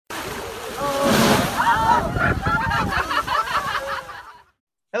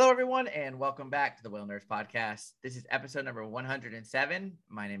everyone, and welcome back to the Whale Nerds Podcast. This is episode number 107.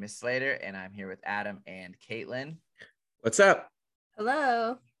 My name is Slater, and I'm here with Adam and Caitlin. What's up?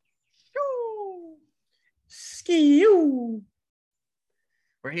 Hello. Ski-oo.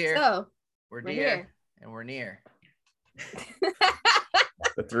 We're here. So, we're dear, and we're near.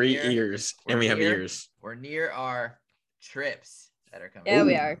 The three ears, and we have ears. We're near our trips that are coming. Yeah,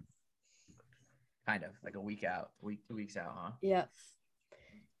 we are. Kind of like a week out, 2 weeks out, huh? Yeah.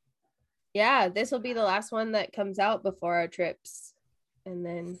 Yeah, this will be the last one that comes out before our trips. And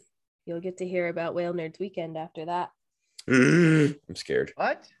then you'll get to hear about Whale Nerds Weekend after that. I'm scared.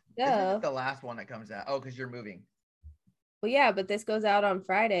 What? Yeah. This is the last one that comes out. Oh, because you're moving. Well, yeah, but this goes out on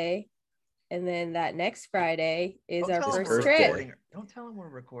Friday. And then that next Friday is Don't our tell 'em first we're trip. recording- Don't tell them we're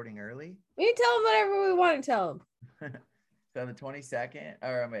recording early. We can tell them whatever we want to tell them. So the 22nd,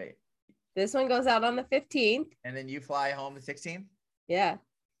 or wait. This one goes out on the 15th. And then you fly home the 16th? Yeah,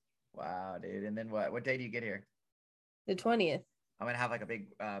 Wow, dude. And then what? What day do you get here? the 20th. I'm gonna have like a big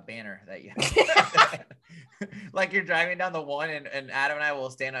banner that you like you're driving down the one, and Adam and I will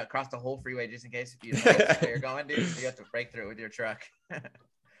stand across the whole freeway just in case if you know where you're going, dude. You have to break through it with your truck.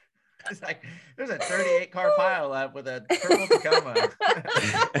 It's like there's a 38 car pile up with a purple Tacoma.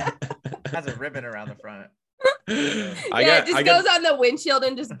 Has a ribbon around the front. It just goes on the windshield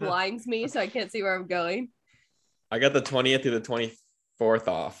and just blinds me, so I can't see where I'm going. I got the 20th through the 24th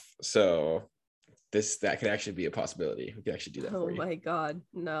off, so that could actually be a possibility. We could actually do that for you. Oh my god,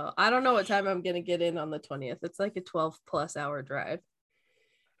 no! I don't know what time I'm gonna get in on the 20th. It's like a 12+ hour drive.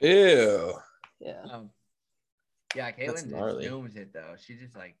 Ew. Yeah. Yeah, Caitlin just zooms it though. She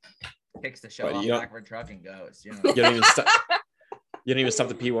just like picks the show But off you the don't- back of her truck and goes. You know? You don't even stop. You don't even stop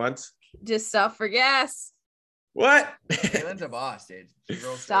to pee once. Just stop for gas. What? Caitlin's a boss, dude. She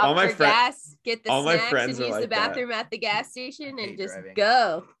rolls Stop All my for friend- gas. Get the all my snacks friends and are use like the bathroom at the gas station hate and just driving.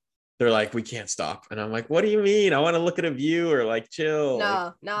 go. They're like, we can't stop, and I'm like, what do you mean? I want to look at a view or like chill,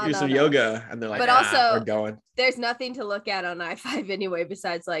 No, do some yoga, and they're like, But nah, also- we're going. There's nothing to look at on I-5 anyway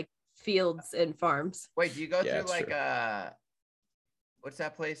besides like fields and farms. Wait, do you go Yeah, through it's like true. what's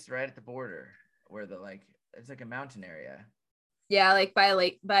that place right at the border where it's like a mountain area? Yeah, like by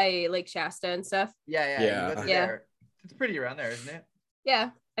Lake Shasta and stuff. Yeah. Yeah. You go through Yeah. there. It's pretty around there, isn't it?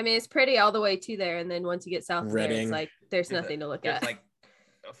 Yeah. I mean, it's pretty all the way to there, and then once you get south of there, Redding. it's like there's nothing to look There's at. like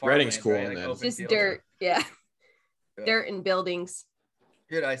Redding's farmlands, cool, right? Like man. open Just fields. dirt. Yeah. Yeah. Dirt and buildings.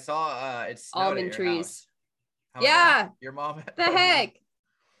 Dude, I saw it snowed at Almond your trees. house. How was Yeah. that? Your mom. The heck?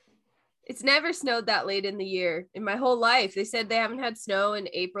 It's never snowed that late in the year in my whole life. They said they haven't had snow in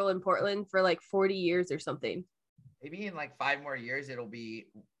April in Portland for like 40 years or something. Maybe in like 5 more years, it'll be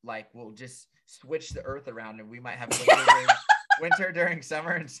like we'll just switch the earth around, and we might have winter during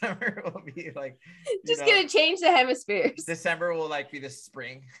summer, and summer will be like Just gonna change the hemispheres. December will like be the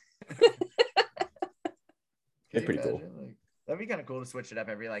spring. It's pretty cool. Like, that'd be kind of cool to switch it up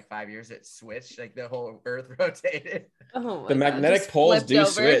every like 5 years. It switched, like the whole earth rotated. Oh my The God, magnetic just poles flipped do over.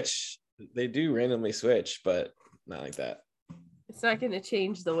 switch. They do randomly switch, but not like that. It's not gonna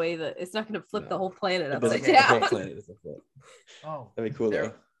change the way that it's not gonna flip the No. whole planet It upside doesn't- Yeah. the whole down. planet doesn't flip. Oh, That'd be cool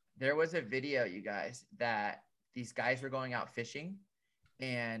though. there was a video, you guys, that these guys were going out fishing,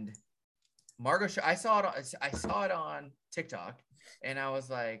 and Margot, I saw it on TikTok, and I was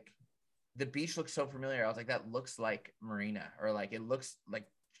like, the beach looks so familiar. I was like, that looks like Marina, or like it looks like,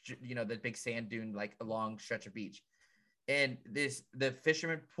 you know, the big sand dune, like a long stretch of beach. And the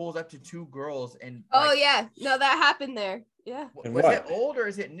fisherman pulls up to 2 girls, and Oh like, yeah, no, that happened there. Yeah. And was what? it old or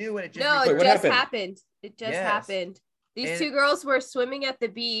is it new? And it just No, Wait, it what just happened? happened. It just Yes. happened. These And- 2 girls were swimming at the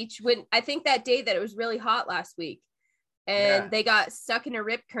beach when I think that day that it was really hot last week. And Yeah. they got stuck in a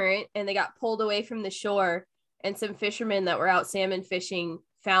rip current and they got pulled away from the shore. And some fishermen that were out salmon fishing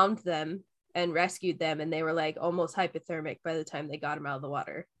found them and rescued them. And they were like almost hypothermic by the time they got them out of the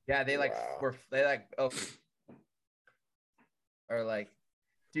water. Yeah, they like Wow. or like,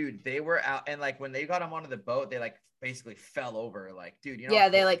 dude, they were out, and like when they got them onto the boat, they like basically fell over. Like, dude, you know, Yeah,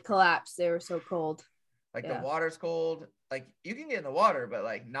 they like collapsed. They were so cold. like yeah. the water's cold. Like you can get in the water, but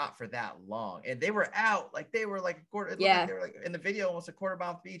like not for that long. And they were out, like they were like a quarter. It looked Yeah. like they were like in the video almost a quarter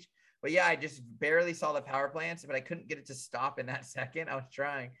mile off the beach. But yeah, I just barely saw the power plants, but I couldn't get it to stop in that second. I was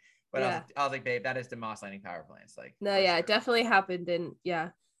trying, but Yeah. I was like, babe, that is the Moss Landing power plants. Like, No, for yeah, sure. it definitely happened. And yeah,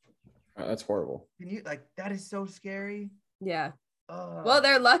 Oh, that's horrible. Can you like that is so scary. yeah. Oh. Well,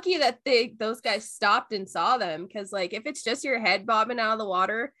 they're lucky that those guys stopped and saw them, because like if it's just your head bobbing out of the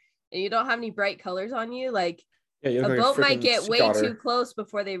water and you don't have any bright colors on you, like Yeah, you a look like boat might freaking get way sea otter. too close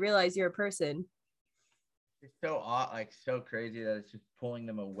before they realize you're a person. It's so odd, like so crazy that it's just pulling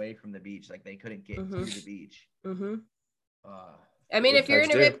them away from the beach. Like they couldn't get Mhm. to the beach. Mm-hmm. I mean, if you're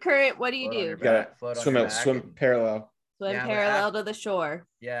in a Let's do rip current, what do you Float on do? your You gotta back, float on swim your out, back, swim and- parallel. Swim Yeah, but parallel to the shore.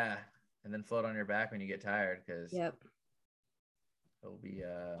 Yeah, and then float on your back when you get tired because Yep. it'll be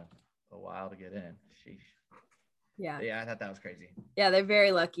a while to get in. Sheesh. Yeah. But yeah, I thought that was crazy. Yeah, they're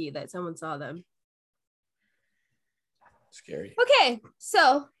very lucky that someone saw them. Scary. Okay,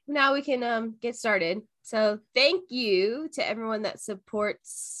 so now we can get started. So thank you to everyone that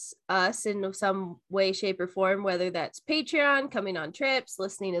supports us in some way, shape, or form, whether that's Patreon, coming on trips,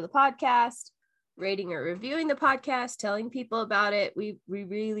 listening to the podcast, rating or reviewing the podcast, telling people about it. We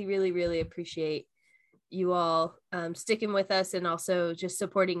really, really, really appreciate you all sticking with us and also just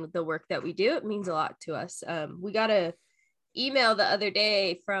supporting the work that we do. It means a lot to us. We got a email the other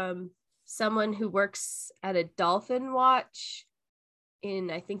day from someone who works at a dolphin watch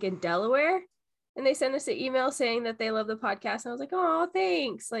I think in Delaware, and they sent us an email saying that they love the podcast. And I was like, oh,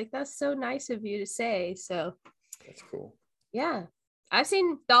 thanks, like that's so nice of you to say. So That's cool. yeah, I've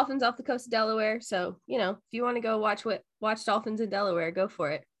seen dolphins off the coast of Delaware, so if you want to go watch dolphins in Delaware, go for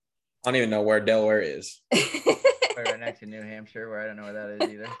it. I don't even know where Delaware is. Right next to New Hampshire, where I don't know where that is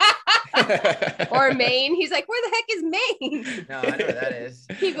either. Or Maine. He's like, where the heck is Maine? No, I know where that is.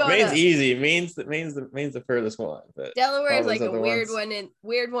 Keep going Maine's up. easy. Maine's the furthest one. But Delaware is all like those a other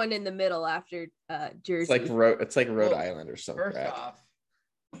weird one in the middle after Jersey. It's like Rhode Well, Island or something. First off,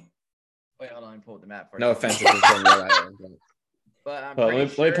 wait, hold on, let me pull up the map for you. No offense if it's from Rhode Island. But I'm Well, pretty let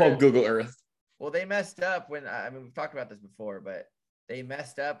me pull sure- up Google Earth. Well, they messed up when we've talked about this before, but they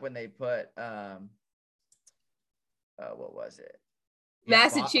messed up when they put what was it?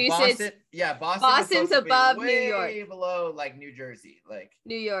 Massachusetts. Boston. Yeah, Boston's Boston's supposed to be above New way York. below like New Jersey. Like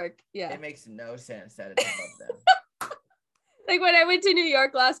New York. Yeah. it makes no sense that it's above them. Like when I went to New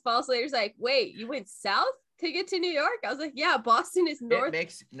York last fall, Slater's like, wait, you went south to get to New York? I was like, yeah, Boston is It north.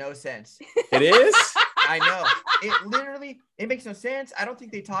 makes no sense. It is? I know. It makes no sense. I don't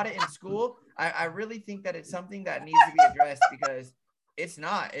think they taught it in school. I really think that it's something that needs to be addressed because it's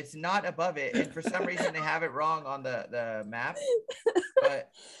not above it. And for some reason they have it wrong on the map.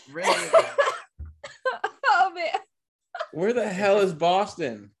 But really, Oh man. Where the hell is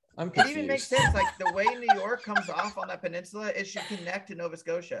Boston? I'm it confused. even makes sense. Like the way New York comes off on that peninsula, it should connect to Nova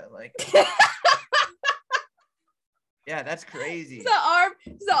Scotia. Like, yeah, that's crazy.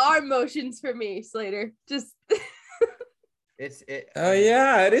 It's the arm motions for me, Slater. Just Oh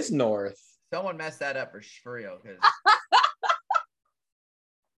yeah, it is north. Someone messed that up for real because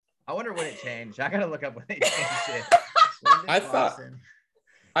I wonder when it changed. I gotta look up when they changed it. When did I thought- Boston-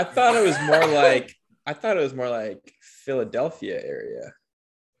 I thought it was more like Philadelphia area.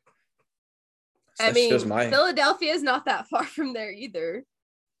 I That's mean, just my Philadelphia is not that far from there either.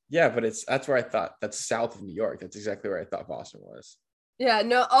 yeah, but that's where I thought that's south of New York. That's exactly where I thought Boston was. Yeah,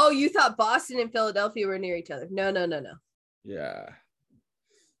 no. Oh, you thought Boston and Philadelphia were near each other. No. Yeah.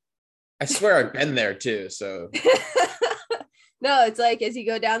 I swear I've been there too. So No, it's like as you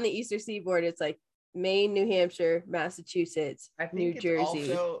go down the eastern seaboard, it's like Maine, New Hampshire, Massachusetts, I think New it's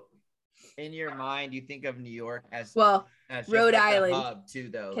Jersey. also in your mind, you think of New York as Well, just Rhode like the Island, hub too,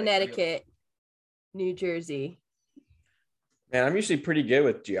 though. Like, Connecticut, New Jersey. man, I'm usually pretty good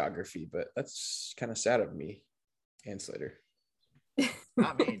with geography, but that's kind of sad of me and Slater.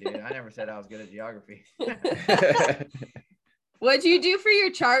 not me, dude. I never said I was good at geography. What'd you do for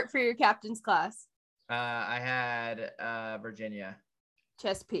your chart for your captain's class? I had Virginia,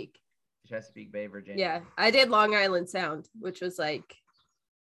 Chesapeake. Chesapeake Bay, Virginia. Yeah, I did Long Island Sound, which was like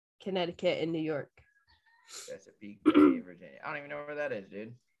Connecticut and New York. Chesapeake Bay, Virginia. I don't even know where that is,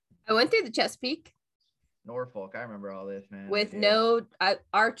 dude. I went through the Chesapeake Norfolk. I remember all this, man. with I did.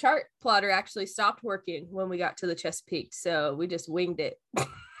 our chart plotter actually stopped working when we got to the Chesapeake, so we just winged it.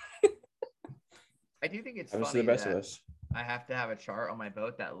 I do think it's Obviously funny the best that of us. I have to have a chart on my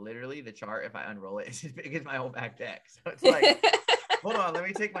boat that literally the chart, if I unroll it, is as big as my whole back deck. So it's like, hold on, let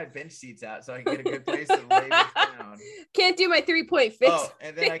me take my bench seats out so I can get a good place to lay this down. Can't do my 3-point fix. Oh,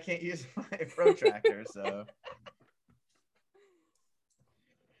 and then I can't use my protractor. So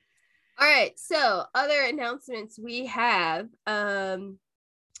All right, so other announcements we have our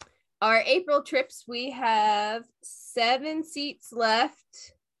April trips. We have 7 seats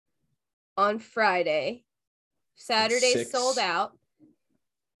left on Friday. Saturday 6. sold out,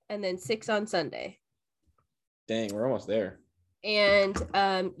 and then 6 on Sunday. Dang, we're almost there. And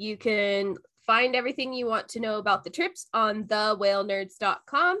you can find everything you want to know about the trips on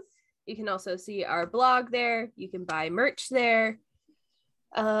thewhalenerds.com. You can also see our blog there. You can buy merch there.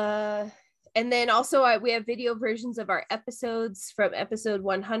 And then also we have video versions of our episodes from episode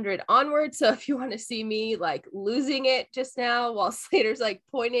 100 onward. So if you want to see me like losing it just now while Slater's like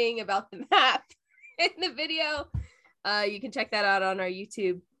pointing about the map in the video, You can check that out on our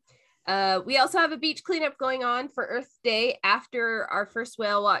YouTube. We also have a beach cleanup going on for Earth Day after our first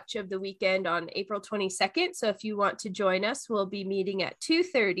whale watch of the weekend on April 22nd. So if you want to join us, we'll be meeting at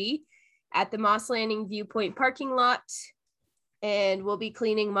 2:30 at the Moss Landing Viewpoint parking lot. And we'll be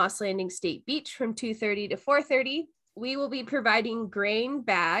cleaning Moss Landing State Beach from 2:30 to 4:30. We will be providing grain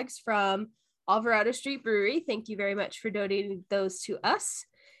bags from Alvarado Street Brewery. Thank you very much for donating those to us.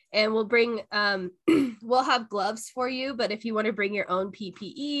 And we'll bring, we'll have gloves for you, but if you want to bring your own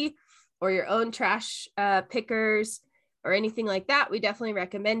PPE or your own trash pickers or anything like that, we definitely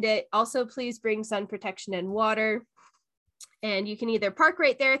recommend it. Also, please bring sun protection and water. And you can either park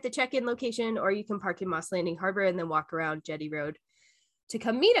right there at the check-in location, or you can park in Moss Landing Harbor and then walk around Jetty Road to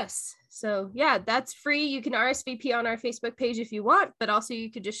come meet us. So yeah, that's free. You can RSVP on our Facebook page if you want, but also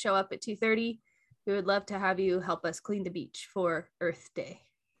you could just show up at 2:30. We would love to have you help us clean the beach for Earth Day.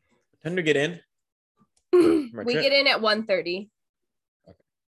 Time to get in. We get in at 1:30. Okay.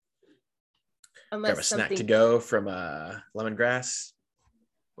 Unless grab a snack to go from lemongrass.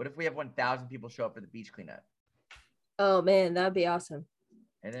 What if we have 1,000 people show up for the beach cleanup? Oh man, that'd be awesome.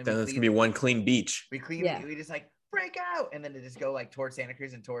 And then it's gonna be one clean beach. We clean. Yeah. We just like break out, and then they just go like towards Santa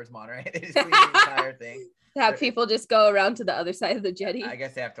Cruz and towards Monterey. They just clean the entire thing. Have people just go around to the other side of the jetty. I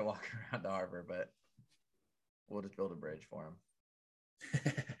guess they have to walk around the harbor, but we'll just build a bridge for them.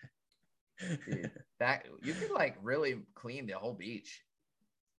 Dude, that you could like really clean the whole beach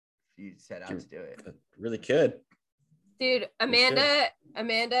if you set out to do it. Really could. Dude, Amanda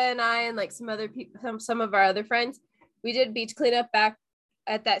and I and like some other people, some of our other friends, we did beach cleanup back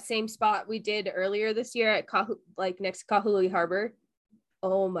at that same spot we did earlier this year at next to Kahului Harbor.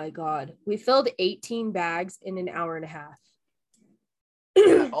 Oh my God. We filled 18 bags in an hour and a half.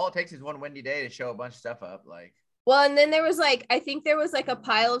 Yeah, all it takes is one windy day to show a bunch of stuff up. Well, and then there was I think there was a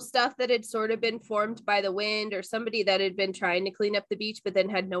pile of stuff that had sort of been formed by the wind, or somebody that had been trying to clean up the beach, but then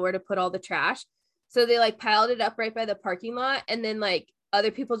had nowhere to put all the trash. So they piled it up right by the parking lot. And then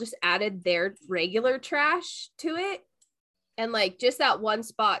other people just added their regular trash to it. And just that one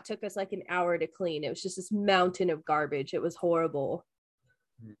spot took us an hour to clean. It was just this mountain of garbage. It was horrible.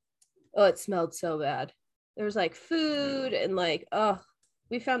 Oh, it smelled so bad. There was food and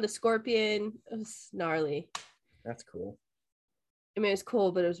we found a scorpion. It was gnarly. That's cool. I mean, it was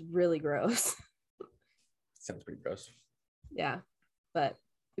cool, but it was really gross. Sounds pretty gross. Yeah, but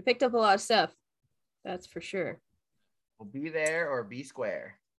we picked up a lot of stuff. That's for sure. We'll be there or be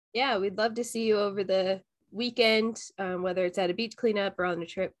square. Yeah, we'd love to see you over the weekend, whether it's at a beach cleanup or on a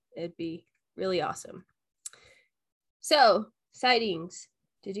trip. It'd be really awesome. So, sightings.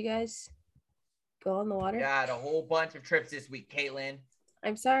 Did you guys go on the water? Yeah, I had a whole bunch of trips this week, Caitlin.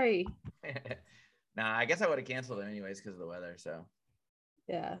 I'm sorry. Nah, I guess I would have canceled them anyways because of the weather. So.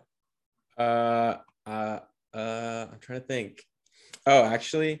 Yeah. I'm trying to think. Oh,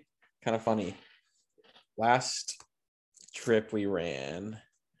 actually, kind of funny. Last trip we ran,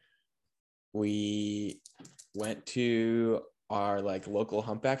 we went to our local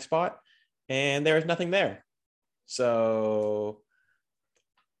humpback spot, and there was nothing there. So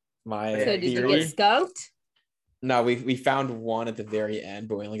did you get skunked? No, we found one at the very end,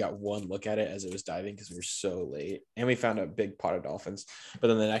 but we only got one look at it as it was diving because we were so late. And we found a big pot of dolphins. But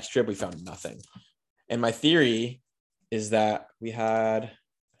then the next trip, we found nothing. And my theory is that we had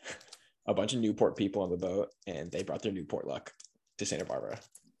a bunch of Newport people on the boat, and they brought their Newport luck to Santa Barbara.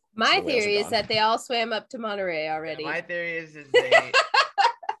 My theory is that they all swam up to Monterey already. Yeah, my theory is they...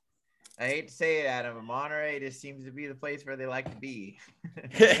 I hate to say it, Adam, but Monterey just seems to be the place where they like to be.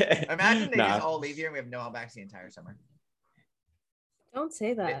 Imagine they just all leave here and we have no humpbacks the entire summer. Don't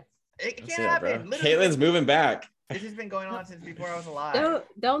say that. It can't happen. Caitlin's moving back. This has been going on since before I was alive.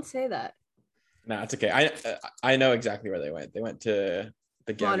 Don't say that. Nah, it's okay. I know exactly where they went. They went to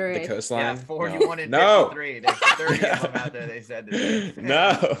the coastline. Yeah, 41 and 53. There's 30 of them out there, they said.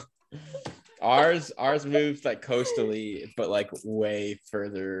 No. Ours moved coastally, but way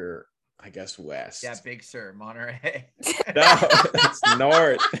further, I guess, west. Yeah, Big Sur, Monterey. No, it's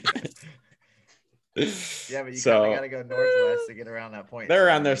north. Yeah, but you kind of got to go northwest to get around that point. They're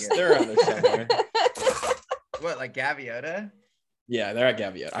around there. They're around there somewhere. What, Gaviota? Yeah, they're at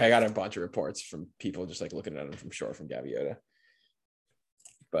Gaviota. I got a bunch of reports from people just looking at them from shore from Gaviota.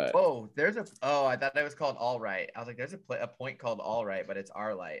 But I thought it was called All Right. I was like, there's a point called All Right, but it's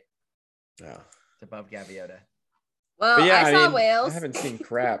Our Light. Yeah, it's above Gaviota. Well, yeah, I saw whales. I haven't seen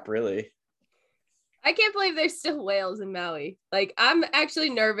crap really. I can't believe there's still whales in Maui. I'm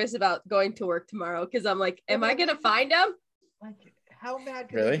actually nervous about going to work tomorrow because I'm am I gonna find them? How mad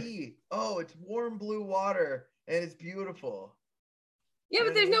can it be? Oh, it's warm blue water and it's beautiful. Yeah,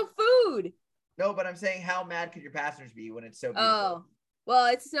 but there's no food. No, but I'm saying, how mad could your passengers be when it's so beautiful? Oh,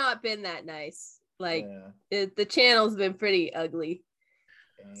 well, it's not been that nice. Like the channel's been pretty ugly.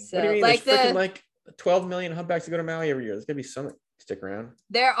 Dang. So, What do you mean? like There's freaking like 12 million humpbacks to go to Maui every year. There's gonna be some that stick around.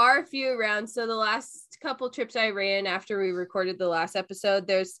 there are a few around. So the last couple trips I ran after we recorded the last episode,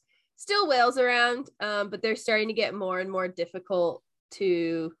 there's still whales around, but they're starting to get more and more difficult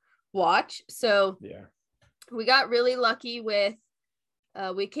to watch. So Yeah. we got really lucky with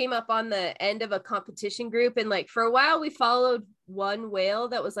we came up on the end of a competition group, and like for a while we followed one whale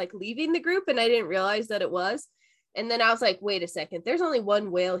that was like leaving the group, and I didn't realize that it was. And then I was like, wait a second, there's only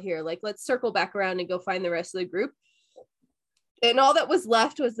one whale here. Like, let's circle back around and go find the rest of the group. And all that was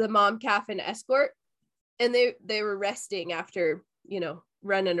left was the mom, calf, and escort. And they were resting after,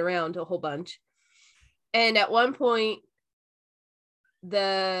 running around a whole bunch. And at one point,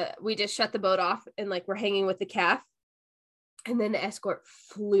 we just shut the boat off and like we're hanging with the calf. And then the escort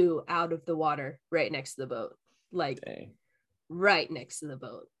flew out of the water right next to the boat. Like, dang. Right next to the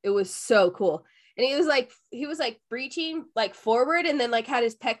boat. It was so cool. And he was like breaching like forward and then like had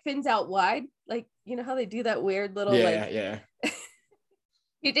his pec fins out wide. Like, you know how they do that weird little yeah.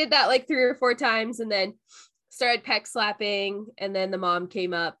 He did that like 3 or 4 times and then started pec slapping. And then the mom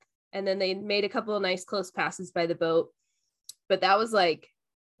came up and then they made a couple of nice close passes by the boat. But that was like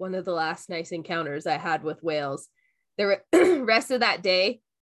one of the last nice encounters I had with whales. The rest of that day,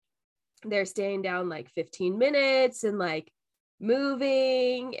 they're staying down like 15 minutes and like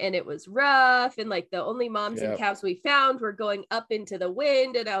moving, and it was rough. And like the only moms and calves we found were going up into the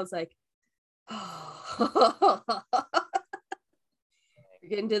wind. And I was like, oh, we're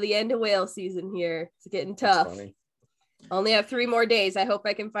getting to the end of whale season here. It's getting tough. Only have 3 more days. I hope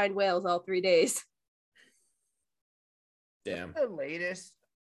I can find whales all 3 days. Damn. The latest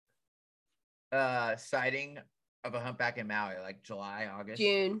sighting of a humpback in Maui, like July, August?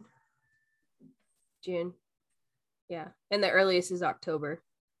 June. Yeah. And the earliest is October.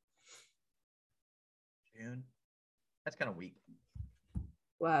 June? That's kind of weak.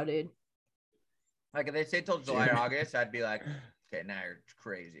 Wow, dude. Like if they say till July or August, I'd be like, okay, now you're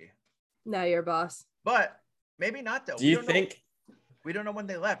crazy. Now you're a boss. But maybe not though. Do you think? We don't know when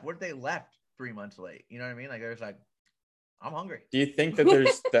they left. What if they left 3 months late? You know what I mean? Like there's like, I'm hungry. Do you think that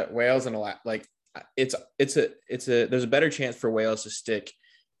there's that whales and a lot like there's a better chance for whales to stick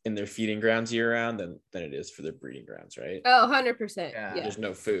in their feeding grounds year round than it is for their breeding grounds, right? Oh, 100%. Yeah. Yeah. There's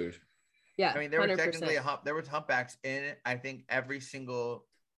no food. Yeah. I mean, there was 100%. technically there was humpbacks in I think every single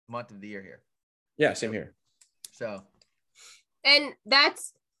month of the year here. Yeah, same here. So, and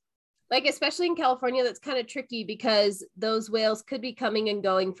that's like, especially in California, that's kind of tricky because those whales could be coming and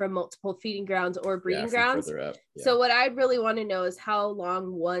going from multiple feeding grounds or breeding grounds. Yeah. So what I'd really want to know is how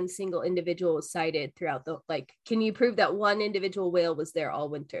long one single individual was sighted throughout can you prove that one individual whale was there all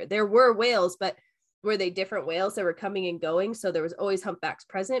winter? There were whales, but were they different whales that were coming and going? So there was always humpbacks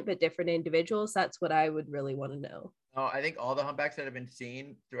present, but different individuals. That's what I would really want to know. Oh, I think all the humpbacks that have been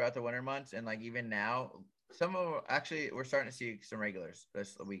seen throughout the winter months and like even now, some of them actually we're starting to see some regulars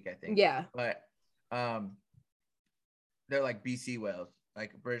this week, I think. Yeah. But they're like BC whales,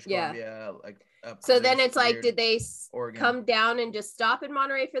 like British Columbia, like so then it's like, did they Oregon. Come down and just stop in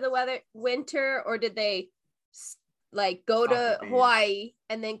Monterey for the winter, or did they like go to Hawaii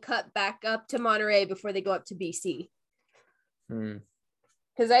and then cut back up to Monterey before they go up to BC?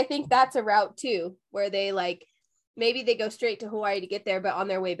 Because I think that's a route too, where they like maybe they go straight to Hawaii to get there, but on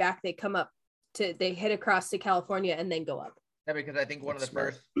their way back they come up they hit across to California and then go up. Yeah, because I think one of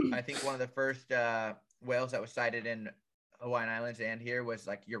the first whales that was sighted in Hawaiian Islands and here was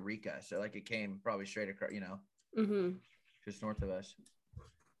like Eureka. So like it came probably straight across, just north of us.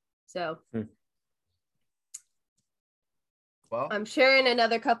 So, well, I'm sure in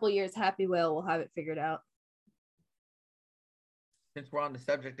another couple years, Happy Whale will have it figured out. Since we're on the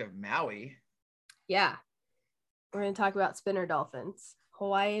subject of Maui. Yeah. We're going to talk about spinner dolphins.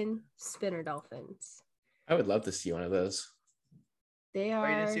 Hawaiian spinner dolphins. I would love to see one of those. They are. Oh,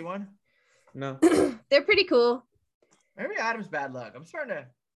 you didn't see one? No. They're pretty cool. Maybe Adam's bad luck. I'm starting to.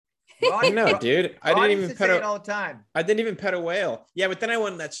 I know, dude. I didn't even pet it all the time. I didn't even pet a whale. Yeah, but then I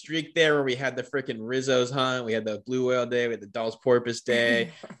went on that streak there where we had the freaking Rizzo's hunt. We had the blue whale day. We had the Dall's porpoise day.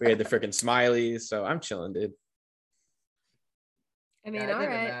 We had the freaking Smileys. So I'm chilling, dude. I mean, it all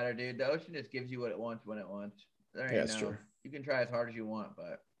doesn't right. matter, dude. The ocean just gives you what it wants when it wants. That's true. You can try as hard as you want,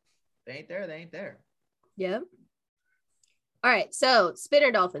 but they ain't there. They ain't there. Yep. All right. So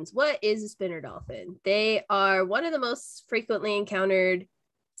spinner dolphins. What is a spinner dolphin? They are one of the most frequently encountered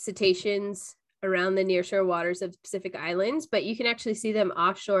cetaceans around the nearshore waters of Pacific Islands, but you can actually see them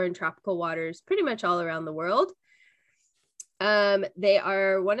offshore in tropical waters pretty much all around the world. They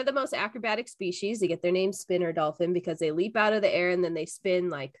are one of the most acrobatic species. They get their name spinner dolphin because they leap out of the air and then they spin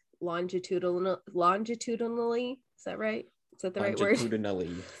like longitudinally. Is that right? Is that the right word?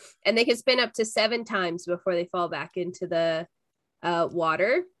 Longitudinally. And they can spin up to 7 times before they fall back into the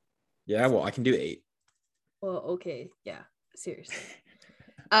water. Yeah, well, I can do 8. Well, okay. Yeah, seriously.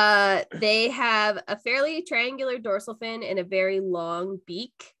 They have a fairly triangular dorsal fin and a very long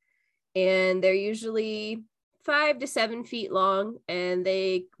beak. And they're usually 5 to 7 feet long and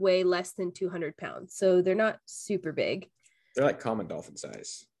they weigh less than 200 pounds. So they're not super big. They're like common dolphin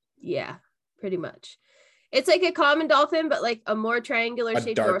size. Yeah, pretty much. It's like a common dolphin, but like a more triangular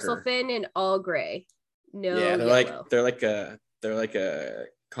shaped dorsal fin and all gray. No, yeah, yellow. they're like a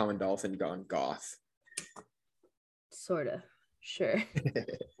common dolphin gone goth. Sort of. Sure.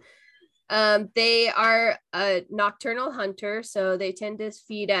 They are a nocturnal hunter, so they tend to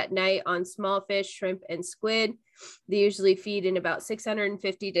feed at night on small fish, shrimp, and squid. They usually feed in about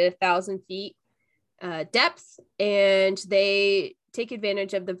 650 to 1,000 feet depth, and they take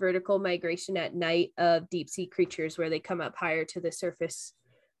advantage of the vertical migration at night of deep sea creatures where they come up higher to the surface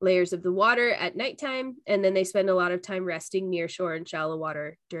layers of the water at nighttime, and then they spend a lot of time resting near shore and shallow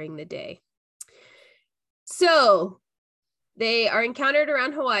water during the day. So they are encountered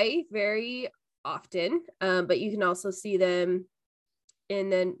around Hawaii very often, but you can also see them in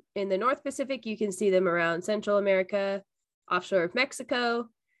the North Pacific. You can see them around Central America, offshore of Mexico,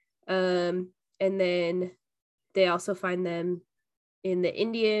 and then they also find them in the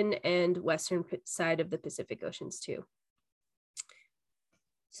Indian and western side of the Pacific Oceans too.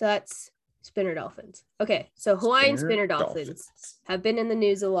 So that's spinner dolphins. Okay, so Hawaiian spinner dolphins have been in the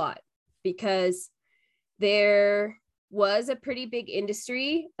news a lot because there was a pretty big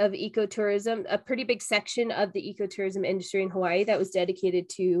industry of ecotourism, a pretty big section of the ecotourism industry in Hawaii that was dedicated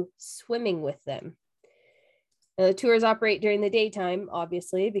to swimming with them. Now, the tours operate during the daytime,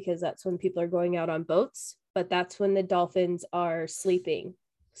 obviously, because that's when people are going out on boats, but that's when the dolphins are sleeping.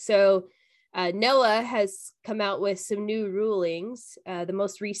 So NOAA has come out with some new rulings. The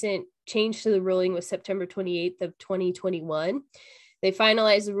most recent change to the ruling was September 28th of 2021. They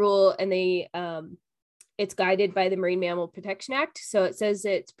finalized the rule and it's guided by the Marine Mammal Protection Act. So it says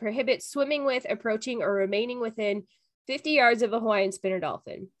it prohibits swimming with, approaching, or remaining within 50 yards of a Hawaiian spinner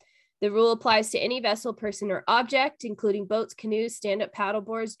dolphin. The rule applies to any vessel, person, or object, including boats, canoes, stand-up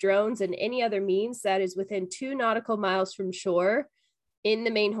paddleboards, drones, and any other means that is within 2 nautical miles from shore in the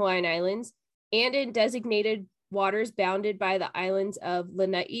main Hawaiian Islands and in designated waters bounded by the islands of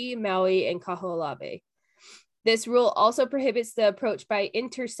Lanai, Maui, and Kaho'olawe. This rule also prohibits the approach by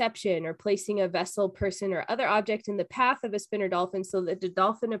interception or placing a vessel, person, or other object in the path of a spinner dolphin so that the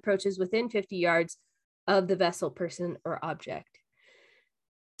dolphin approaches within 50 yards of the vessel, person, or object.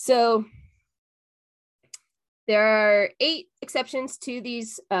 So there are 8 exceptions to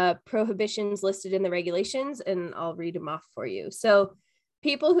these prohibitions listed in the regulations, and I'll read them off for you. So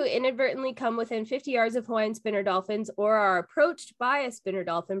people who inadvertently come within 50 yards of Hawaiian spinner dolphins or are approached by a spinner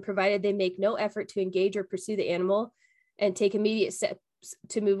dolphin, provided they make no effort to engage or pursue the animal and take immediate steps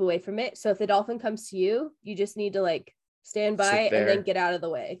to move away from it. So if the dolphin comes to you, you just need to like stand by and then get out of the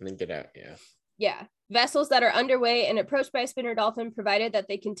way. And then get out, yeah. Yeah. Vessels that are underway and approached by a spinner dolphin, provided that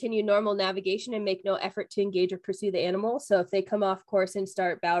they continue normal navigation and make no effort to engage or pursue the animal. So if they come off course and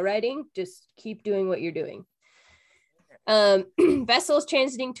start bow riding, just keep doing what you're doing. Vessels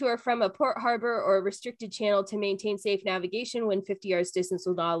transiting to or from a port, harbor, or a restricted channel to maintain safe navigation when 50 yards distance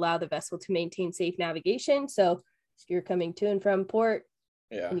will not allow the vessel to maintain safe navigation. So if you're coming to and from port,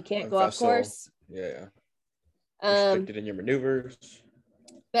 and you can't go off course. Yeah. Restricted in your maneuvers.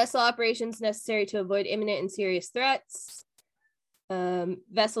 Vessel operations necessary to avoid imminent and serious threats.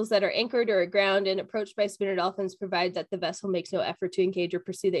 Vessels that are anchored or aground and approached by spinner dolphins, provide that the vessel makes no effort to engage or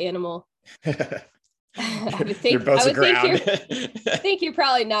pursue the animal. I would think you're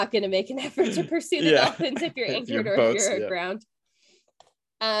probably not going to make an effort to pursue the dolphins if you're anchored or if you're aground.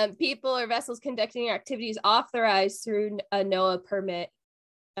 People or vessels conducting activities authorized through a NOAA permit,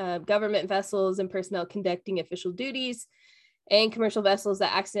 government vessels and personnel conducting official duties, and commercial vessels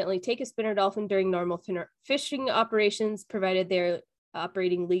that accidentally take a spinner dolphin during normal fishing operations, provided they're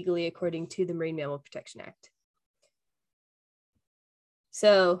operating legally according to the Marine Mammal Protection Act.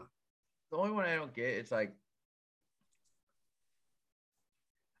 So the only one I don't get, it's like,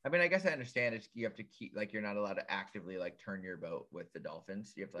 I mean, I guess I understand it's you have to keep, like, you're not allowed to actively like turn your boat with the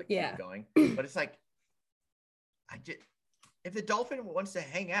dolphins. You have to like keep going. But it's like, if the dolphin wants to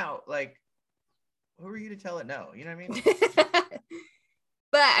hang out, like, who are you to tell it no? You know what I mean?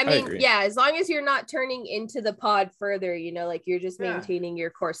 But I mean, yeah, as long as you're not turning into the pod further, you know, like you're just maintaining your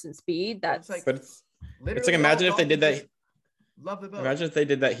course and speed. That's like, but it's like, imagine if they did that. Love the boat. Imagine if they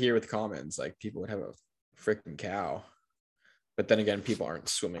did that here with commons. Like people would have a freaking cow. But then again, people aren't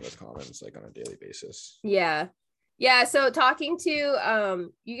swimming with commons like on a daily basis. Yeah. Yeah. So talking to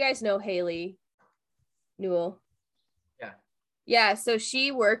you guys know Haley Newell. Yeah. Yeah. So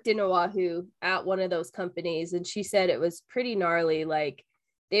she worked in Oahu at one of those companies, and she said it was pretty gnarly. Like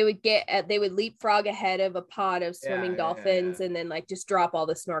they would leapfrog ahead of a pod of swimming dolphins and then like just drop all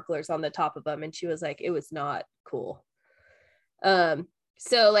the snorkelers on the top of them. And she was like, it was not cool.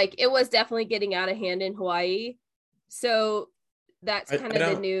 So like it was definitely getting out of hand in Hawaii. So that's kind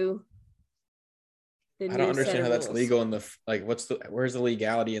of the new. I don't understand how that's legal in the like. Where's the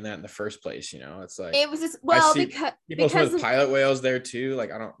legality in that in the first place? You know, it's like it was just because people swim with pilot whales there too.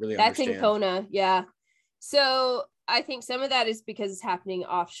 Like I don't really understand. That's in Kona, yeah. So I think some of that is because it's happening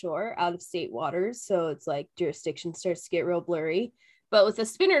offshore, out of state waters. So it's like jurisdiction starts to get real blurry. But with the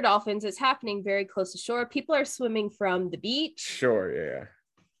spinner dolphins, it's happening very close to shore. People are swimming from the beach. Sure, yeah.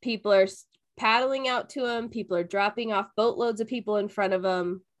 People are paddling out to them. People are dropping off boatloads of people in front of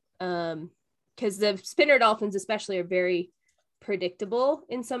them. Because the spinner dolphins especially are very predictable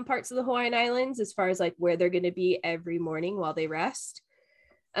in some parts of the Hawaiian Islands as far as like where they're going to be every morning while they rest.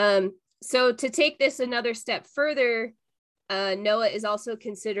 So to take this another step further, NOAA is also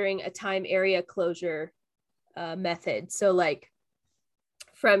considering a time area closure method. So like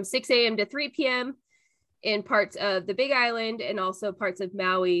from 6 a.m. to 3 p.m. in parts of the Big Island and also parts of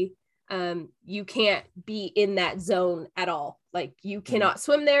Maui, you can't be in that zone at all. Like you cannot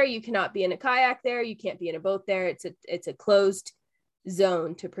swim there. You cannot be in a kayak there. You can't be in a boat there. It's a closed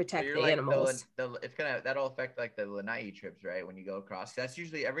zone to protect the animals. That'll affect like the Lanai trips, right? When you go across, that's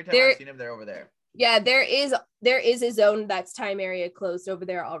usually every time I've seen them, they're over there. Yeah, there is a zone that's time area closed over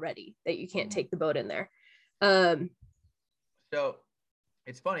there already that you can't take the boat in there. So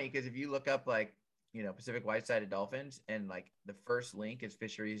it's funny because if you look up like, you know, Pacific white-sided dolphins and like the first link is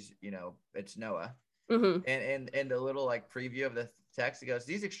fisheries, you know, it's NOAA. And the little like preview of the text, it goes,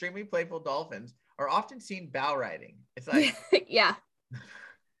 these extremely playful dolphins are often seen bow riding. It's like, yeah.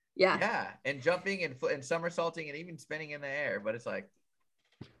 And jumping and somersaulting and even spinning in the air. But it's like,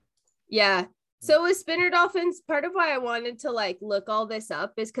 yeah. So with spinner dolphins, part of why I wanted to like look all this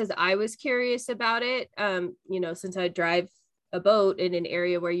up is because I was curious about it. You know, since I drive a boat in an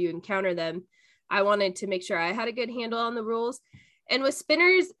area where you encounter them, I wanted to make sure I had a good handle on the rules. And with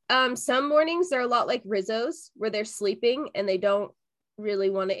spinners, some mornings they're a lot like Rizzos where they're sleeping and they don't really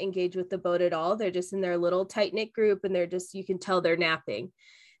want to engage with the boat at all. They're just in their little tight knit group and you can tell they're napping.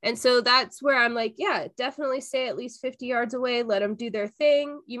 And so that's where I'm like, yeah, definitely stay at least 50 yards away. Let them do their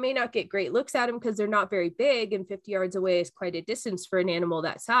thing. You may not get great looks at them because they're not very big and 50 yards away is quite a distance for an animal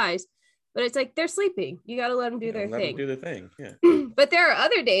that size. But it's like they're sleeping. You got to let them do their thing. Let them do their thing. Yeah. But there are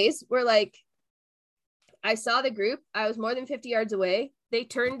other days where like I saw the group. I was more than 50 yards away. They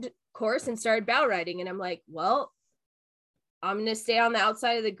turned course and started bow riding. And I'm like, well, I'm going to stay on the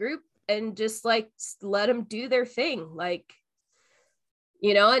outside of the group and just like let them do their thing. Like,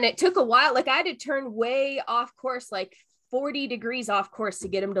 you know, and it took a while. Like I had to turn way off course, like 40 degrees off course to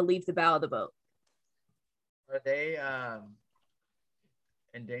get them to leave the bow of the boat. Are they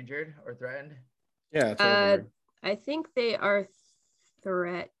endangered or threatened? Yeah. I think they are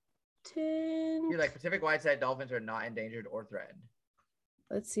threatened. You're like Pacific white-sided dolphins are not endangered or threatened.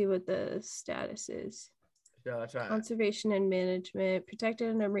 Let's see what the status is. So that's right. Conservation and management, protected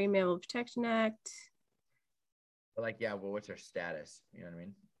under Marine Mammal Protection Act. But like, yeah, well, what's their status? You know what I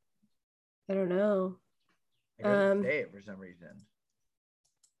mean? I don't know. It doesn't say it for some reason.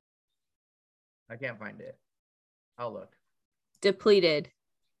 I can't find it. I'll look. Depleted.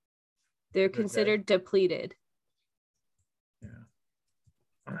 They're considered depleted.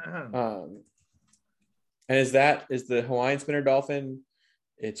 And is the Hawaiian spinner dolphin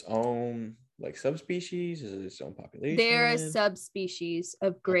its own like subspecies? Is it its own population? They're a subspecies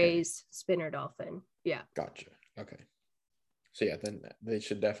of Gray's spinner dolphin. Yeah. Gotcha. Okay. So yeah, then they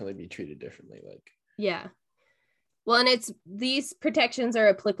should definitely be treated differently. Like yeah. Well, and these protections are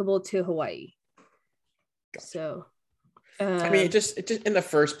applicable to Hawaii. Gotcha. So I mean, it just in the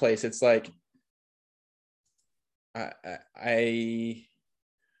first place, it's like I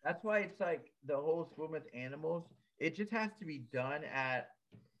that's why it's like the whole swim with animals. It just has to be done at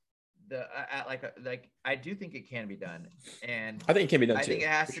I do think it can be done, and I think it can be done. I think it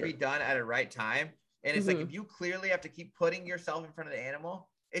has to be done at a right time. And it's like if you clearly have to keep putting yourself in front of the animal,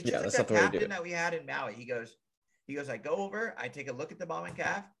 it's just like that captain that we had in Maui. He goes, I go over, I take a look at the mom and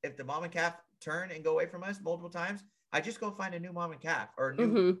calf. If the mom and calf turn and go away from us multiple times, I just go find a new mom and calf or a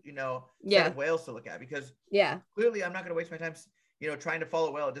new, set of whales to look at because clearly I'm not going to waste my time, trying to follow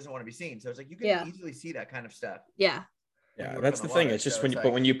a whale. It doesn't want to be seen. So it's like, you can easily see that kind of stuff. Yeah. Yeah, work that's on the thing. water. It's just So when it's you, but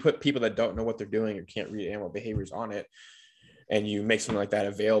like, when you put people that don't know what they're doing or can't read animal behaviors on it, and you make something like that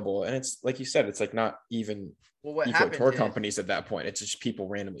available, and it's like you said, it's like not even well, what eco happens tour is companies at that point. It's just people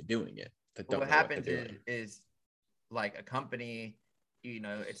randomly doing it that don't what know what they're happens doing. is like a company,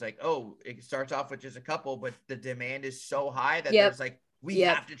 it's like, oh, it starts off with just a couple, but the demand is so high that there's like, we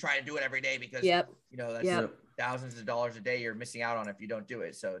have to try to do it every day because that's thousands of dollars a day you're missing out on if you don't do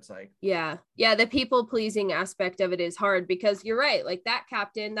it. So it's like, the people pleasing aspect of it is hard, because you're right, like that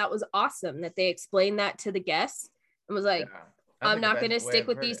captain, that was awesome that they explained that to the guests and was like, I'm not going to stick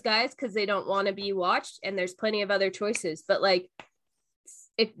with these guys because they don't want to be watched and there's plenty of other choices. But like,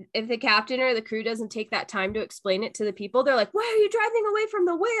 if the captain or the crew doesn't take that time to explain it to the people, they're like, why are you driving away from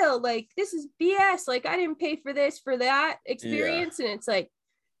the whale? Like, this is BS. Like, I didn't pay for this, for that experience. And it's like,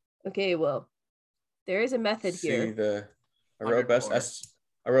 okay, well, there is a method here. A robust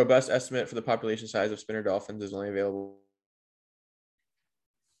estimate for the population size of spinner dolphins is only available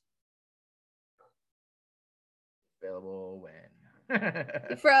when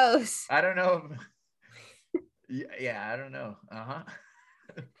he froze. I don't know. I don't know.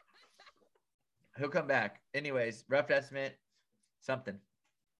 He'll come back. Anyways, rough estimate, something.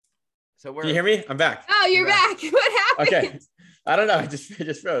 So Can you hear me? I'm back. Oh, you're back. What happened? Okay. I don't know. It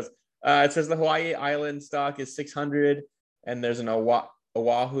just froze. It says the Hawaii island stock is 600, and there's an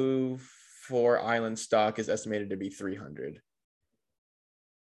Oahu 4 island stock is estimated to be 300.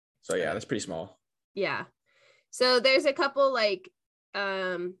 So yeah, that's pretty small. Yeah. So there's a couple like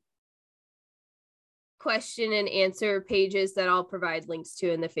question and answer pages that I'll provide links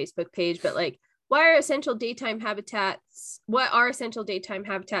to in the Facebook page, but like, what are essential daytime habitats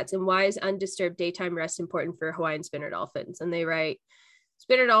and why is undisturbed daytime rest important for Hawaiian spinner dolphins? And they write,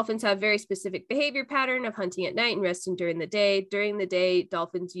 spinner dolphins have very specific behavior pattern of hunting at night and resting during the day. During the day,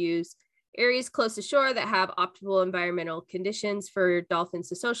 dolphins use areas close to shore that have optimal environmental conditions for dolphins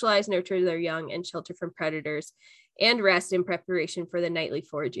to socialize, nurture their young, and shelter from predators, and rest in preparation for the nightly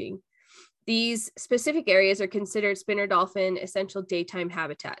foraging. These specific areas are considered spinner dolphin essential daytime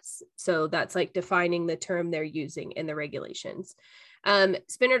habitats. So that's like defining the term they're using in the regulations.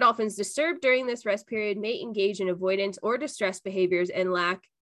 Spinner dolphins disturbed during this rest period may engage in avoidance or distress behaviors, and lack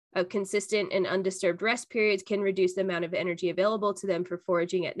of consistent and undisturbed rest periods can reduce the amount of energy available to them for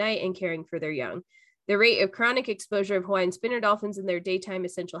foraging at night and caring for their young. The rate of chronic exposure of Hawaiian spinner dolphins in their daytime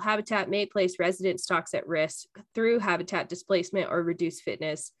essential habitat may place resident stocks at risk through habitat displacement or reduced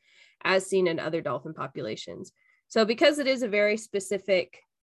fitness, as seen in other dolphin populations. So because it is a very specific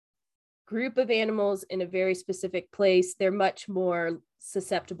group of animals in a very specific place, they're much more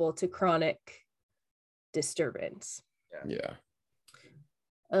susceptible to chronic disturbance. Yeah.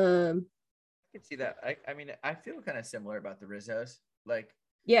 I can see that. I mean, I feel kind of similar about the Rizzos. Like,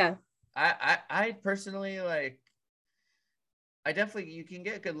 yeah. I personally, like, I definitely, you can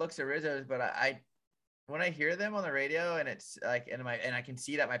get good looks at Rizzos, but when I hear them on the radio and it's like, and I can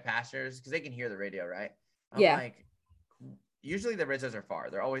see that my passengers, because they can hear the radio, right? I'm like, usually the Rizzos are far.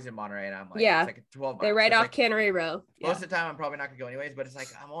 They're always in Monterey, and I'm like, it's like 12 miles. They're right off like, Cannery Row. Most of the time, I'm probably not gonna go anyways, but it's like,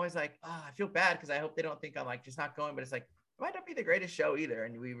 I'm always like, I feel bad because I hope they don't think I'm like just not going, but it's like, it might not be the greatest show either.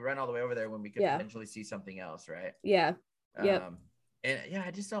 And we run all the way over there when we could potentially see something else, right? Yeah. And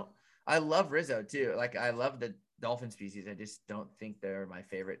I just don't, I love Rizzo too. Like, I love the dolphin species. I just don't think they're my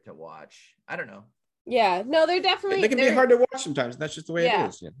favorite to watch. I don't know. Yeah, no, they're definitely, they can be hard to watch sometimes. That's just the way it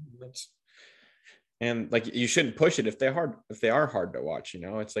is. And like, you shouldn't push it if they are hard to watch,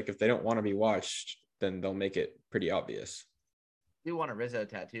 it's like, if they don't want to be watched, then they'll make it pretty obvious. I do want a Rizzo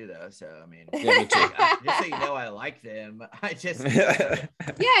tattoo though. So, I mean, yeah, me too. Just so you know, I like them. I just, no,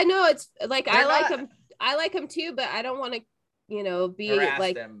 it's like, I like them too, but I don't want to, be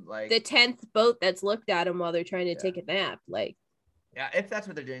like them, like the 10th boat that's looked at them while they're trying to take a nap. Like, yeah, if that's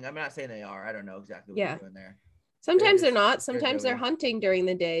what they're doing. I'm not saying they are. I don't know exactly what they're doing there. Sometimes they're not. Sometimes they're hunting during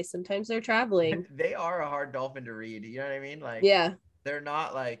the day. Sometimes they're traveling. They are a hard dolphin to read. You know what I mean? Like, they're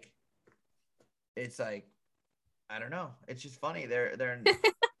not like, it's like, I don't know. It's just funny. They're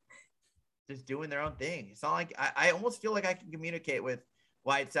just doing their own thing. It's not like, I almost feel like I can communicate with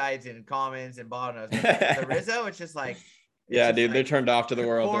whitesides and commons and bottlenose. The Rizzo, it's just like, yeah, dude, they're turned off to the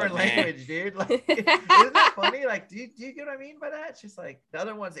world. Foreign language, dude. Like, isn't that funny? Like, do you get what I mean by that? It's just like the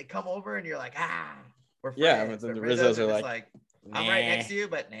other ones, they come over and you're like, we're friends. Yeah, but the Rizzos are like, nah. I'm right next to you,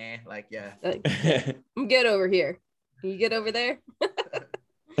 but nah, like, yeah. I'm good over here. Can you get over there?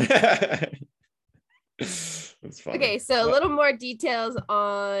 That's funny. Okay, so a little more details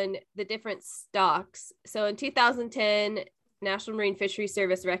on the different stocks. So in 2010, National Marine Fisheries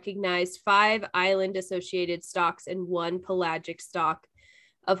Service recognized 5 island-associated stocks and 1 pelagic stock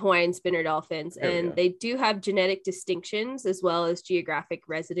of Hawaiian spinner dolphins. There we And go. they do have genetic distinctions as well as geographic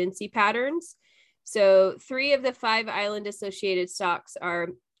residency patterns. So 3 of the 5 island associated stocks are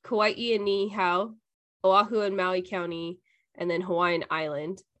Kauai and Niihau, Oahu and Maui County, and then Hawaiian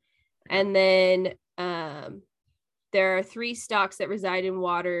Island. And then there are 3 stocks that reside in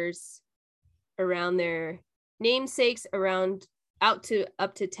waters around their namesakes around up to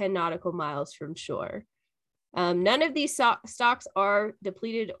 10 nautical miles from shore. None of these stocks are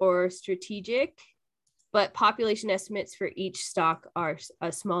depleted or strategic, but population estimates for each stock are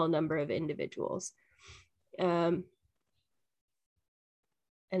a small number of individuals. And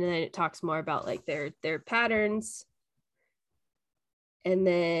then it talks more about like their patterns, and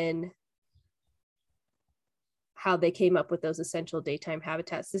then how they came up with those essential daytime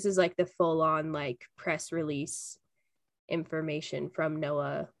habitats. This is like the full-on like press release information from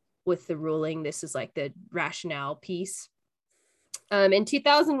NOAA with the ruling. This is like the rationale piece. In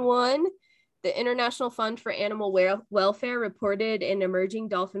 2001, the International Fund for Animal Welfare reported an emerging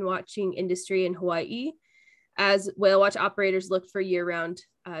dolphin watching industry in Hawaii as whale watch operators looked for year-round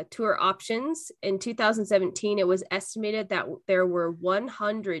tour options. In 2017, it was estimated that there were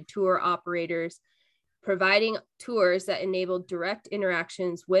 100 tour operators providing tours that enabled direct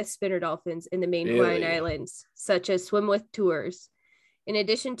interactions with spinner dolphins in the main Hawaiian Islands, such as swim with tours. In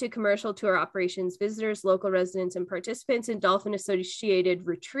addition to commercial tour operations, visitors, local residents, and participants in dolphin-associated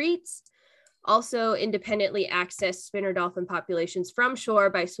retreats also independently access spinner dolphin populations from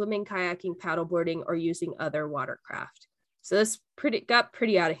shore by swimming, kayaking, paddleboarding, or using other watercraft. So this got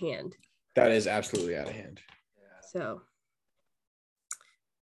pretty out of hand. That is absolutely out of hand. So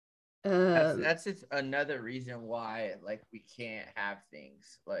that's just another reason why like we can't have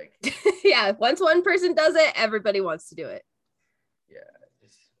things like yeah, once one person does it, everybody wants to do it. Yeah.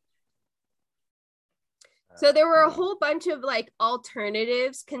 So there were a whole bunch of like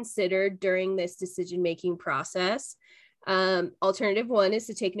alternatives considered during this decision-making process. Alternative 1 is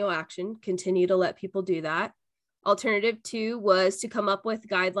to take no action, continue to let people do that. Alternative 2 was to come up with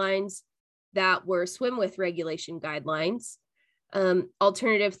guidelines that were swim with regulation guidelines.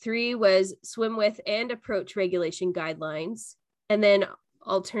 Alternative 3 was swim with and approach regulation guidelines. And then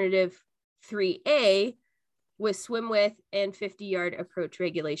alternative 3A was swim with and 50-yard approach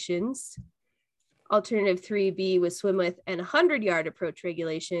regulations. Alternative 3B was swim with and 100-yard approach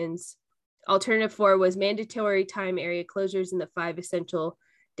regulations. Alternative 4 was mandatory time area closures in the 5 essential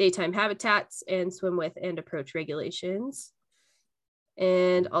daytime habitats and swim with and approach regulations.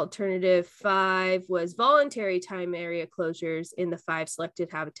 And alternative 5 was voluntary time area closures in the 5 selected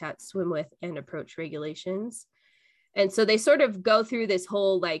habitats, swim with and approach regulations. And so they sort of go through this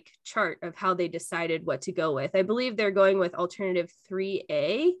whole like chart of how they decided what to go with. I believe they're going with alternative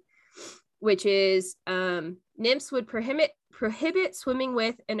 3A, which is NIMS would prohibit swimming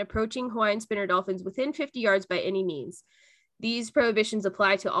with and approaching Hawaiian spinner dolphins within 50 yards by any means. These prohibitions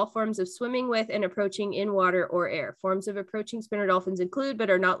apply to all forms of swimming with and approaching in water or air. Forms of approaching spinner dolphins include,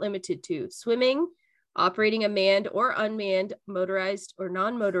 but are not limited to, swimming, operating a manned or unmanned, motorized or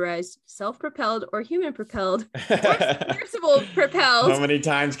non-motorized, self-propelled or human-propelled, or submersible propelled. How many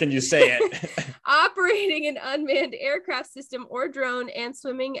times can you say it? Operating an unmanned aircraft system or drone, and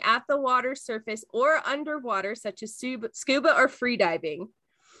swimming at the water surface or underwater, such as scuba or freediving.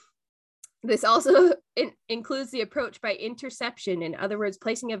 This also includes the approach by interception, in other words,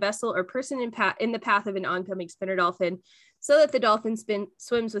 placing a vessel or person in the path of an oncoming spinner dolphin so that the dolphin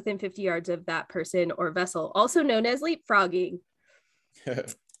swims within 50 yards of that person or vessel, also known as leapfrogging.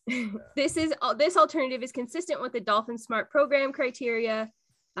 This alternative is consistent with the Dolphin Smart Program criteria,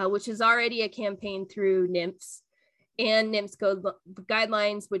 which is already a campaign through NIMS and NIMS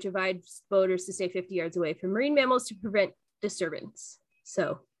guidelines, which advise boaters to stay 50 yards away from marine mammals to prevent disturbance.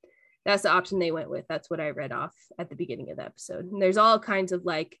 So that's the option they went with. That's what I read off at the beginning of the episode. And there's all kinds of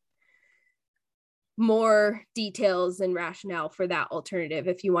like more details and rationale for that alternative.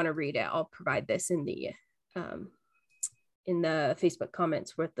 If you want to read it, I'll provide this in the Facebook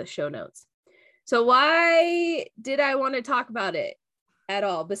comments with the show notes. So why did I want to talk about it at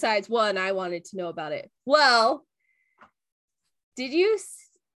all? Besides, one, I wanted to know about it. Well, did you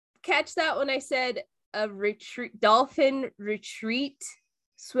catch that when I said a dolphin retreat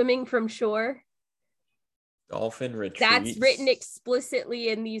swimming from shore? Dolphin retreat. That's written explicitly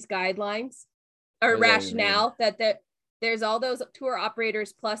in these guidelines or rationale that there's all those tour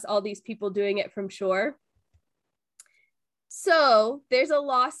operators plus all these people doing it from shore. So there's a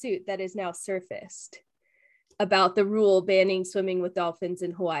lawsuit that is now surfaced about the rule banning swimming with dolphins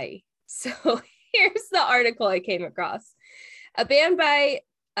in Hawaii. So here's the article I came across. A ban by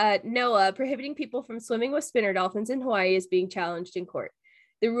NOAA prohibiting people from swimming with spinner dolphins in Hawaii is being challenged in court.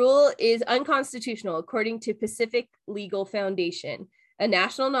 The rule is unconstitutional, according to Pacific Legal Foundation, a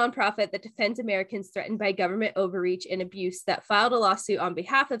national nonprofit that defends Americans threatened by government overreach and abuse that filed a lawsuit on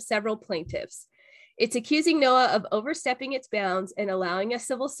behalf of several plaintiffs. It's accusing NOAA of overstepping its bounds and allowing a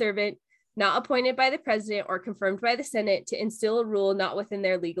civil servant not appointed by the president or confirmed by the Senate to instill a rule not within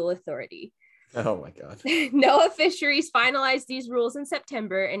their legal authority. Oh my God. NOAA Fisheries finalized these rules in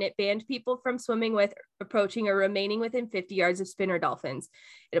September, and it banned people from swimming with, approaching, or remaining within 50 yards of spinner dolphins.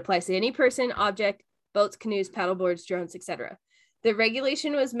 It applies to any person, object, boats, canoes, paddleboards, drones, etc. The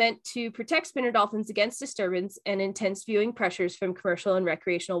regulation was meant to protect spinner dolphins against disturbance and intense viewing pressures from commercial and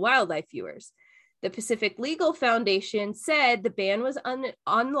recreational wildlife viewers. The Pacific Legal Foundation said the ban was an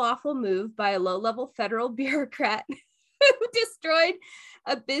unlawful move by a low-level federal bureaucrat who destroyed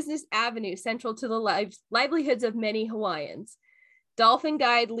a business avenue central to the livelihoods of many Hawaiians. Dolphin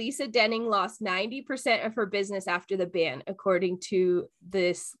guide Lisa Denning lost 90% of her business after the ban, according to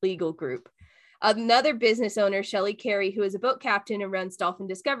this legal group. Another business owner, Shelley Carey, who is a boat captain and runs Dolphin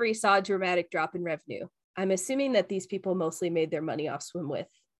Discovery, saw a dramatic drop in revenue. I'm assuming that these people mostly made their money off swim with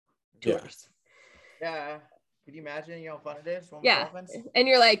tours. Yeah. Could you imagine, how fun it is? Yeah. Dolphins? And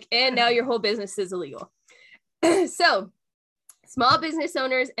you're like, and now your whole business is illegal. So, small business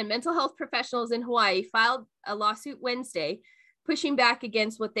owners and mental health professionals in Hawaii filed a lawsuit Wednesday, pushing back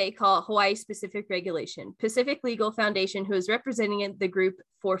against what they call Hawaii-specific regulation. Pacific Legal Foundation, who is representing the group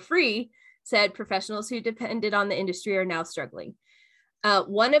for free, said professionals who depended on the industry are now struggling.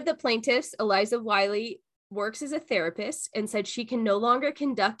 One of the plaintiffs, Eliza Wiley, works as a therapist and said she can no longer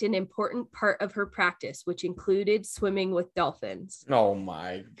conduct an important part of her practice, which included swimming with dolphins. Oh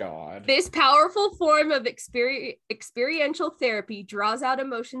my God. This powerful form of experiential therapy draws out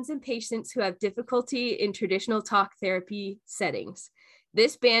emotions in patients who have difficulty in traditional talk therapy settings.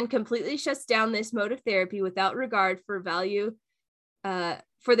 This ban completely shuts down this mode of therapy without regard for the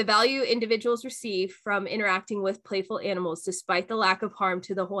value individuals receive from interacting with playful animals, despite the lack of harm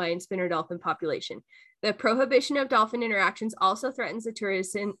to the Hawaiian spinner dolphin population. The prohibition of dolphin interactions also threatens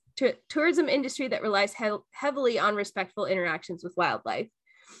the tourism industry that relies heavily on respectful interactions with wildlife.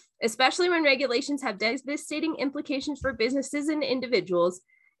 Especially when regulations have devastating implications for businesses and individuals,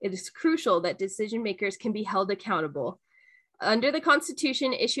 it is crucial that decision makers can be held accountable. Under the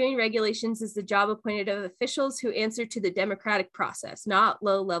Constitution, issuing regulations is the job appointed of officials who answer to the democratic process, not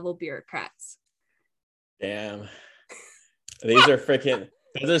low-level bureaucrats. Damn. These are freaking...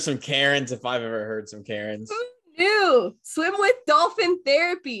 Those are some Karens if I've ever heard some Karens. Who knew? Swim with dolphin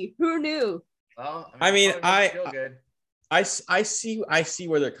therapy. Who knew? Well, I see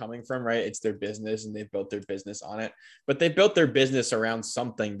where they're coming from, right? It's their business and they've built their business on it, but they built their business around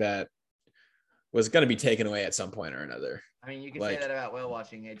something that was going to be taken away at some point or another. I mean, you can say that about whale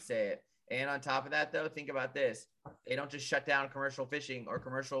watching. They'd say it. And on top of that, though, think about this. They don't just shut down commercial fishing or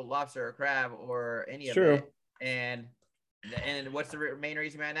commercial lobster or crab or any of it. And what's the main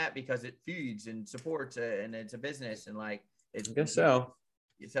reason behind that? Because it feeds and supports and it's a business and like it's. I guess so.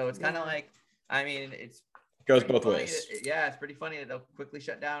 So it's kind of like, I mean, it goes both ways. It's pretty funny that they'll quickly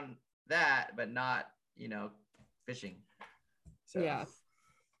shut down that, but not, fishing. So. Yeah.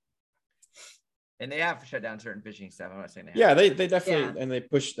 And they have shut down certain fishing stuff. I'm not saying they definitely and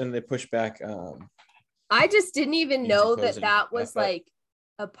they push back. I just didn't even know that was like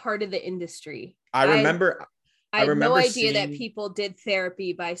a part of the industry. I remember I had no idea that people did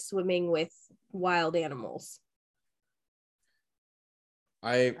therapy by swimming with wild animals.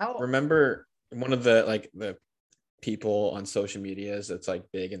 I remember one of the people on social medias that's like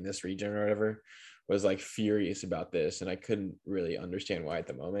big in this region or whatever was like furious about this, and I couldn't really understand why at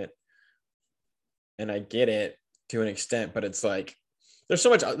the moment. And I get it to an extent, but it's like there's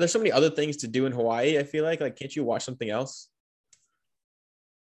so many other things to do in Hawaii. I feel like can't you watch something else?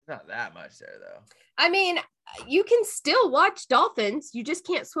 Not that much there though. I mean, you can still watch dolphins. You just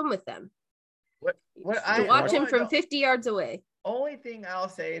can't swim with them. Watch them from 50 yards away. Only thing I'll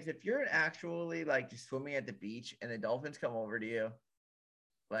say is if you're actually just swimming at the beach and the dolphins come over to you,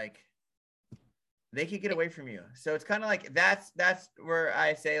 they could get away from you. So it's kind of like that's where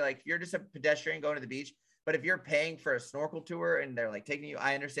I say if you're just a pedestrian going to the beach, but if you're paying for a snorkel tour and they're taking you,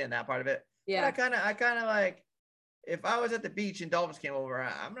 I understand that part of it. Yeah. But I kind of if I was at the beach and dolphins came over,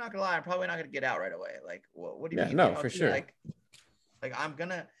 I'm not gonna lie, I'm probably not gonna get out right away. What do you mean? No, for sure. I'm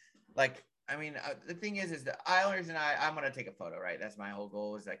gonna I mean, the thing is the Islanders and I'm gonna take a photo, right? That's my whole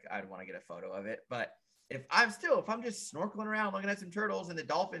goal is I'd want to get a photo of it. But if I'm just snorkeling around looking at some turtles and the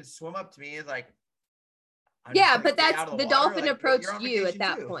dolphins swim up to me, it's but that's the dolphin approached you at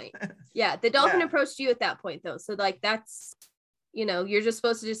that point. Yeah, the dolphin approached you at that point though. So that's you're just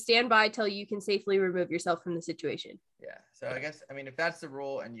supposed to just stand by till you can safely remove yourself from the situation. Yeah. So I guess, I mean, if that's the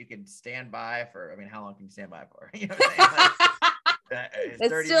rule and you can stand by for, I mean, how long can you stand by for? You know what I'm saying? Like,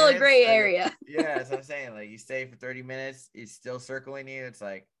 it's still a gray area. Yeah. That's what I'm saying. Like, you stay for 30 minutes, he's still circling you. It's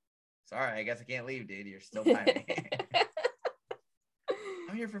like, sorry, I guess I can't leave, dude. You're still by me.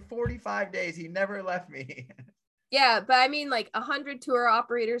 I'm here for 45 days. He never left me. Yeah, but I mean, like 100 tour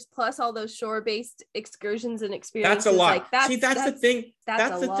operators plus all those shore-based excursions and experiences. That's a lot. Like, See, that's the thing.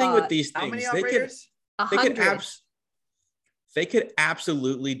 That's the thing with these things. How many operators? They could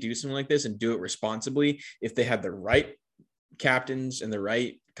absolutely do something like this and do it responsibly if they had the right captains and the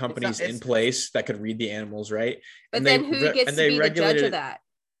right companies in place that could read the animals right. But and then who gets to be the judge of that?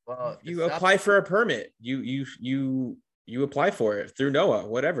 Well, you apply for a permit. You apply for it through NOAA,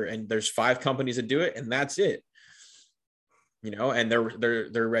 whatever, and there's 5 companies that do it, and that's it. And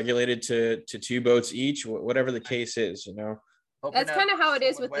they're regulated to 2 boats each, whatever the case is. That's kind of how it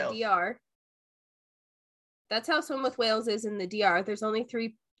is with the DR. That's how Swim with Whales is in the DR. There's only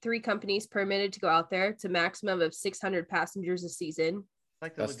three companies permitted to go out there. It's a maximum of 600 passengers a season.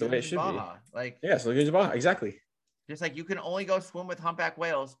 Like that's the way it should Baja. be. Like, yes, Lagoons of Baja, exactly. Just like you can only go swim with humpback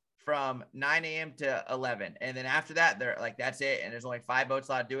whales from 9 a.m. to 11. And then after that, they're like, that's it. And there's only 5 boats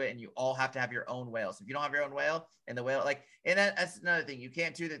allowed to do it. And you all have to have your own whale. So if you don't have your own whale and the whale, like, and that's another thing. You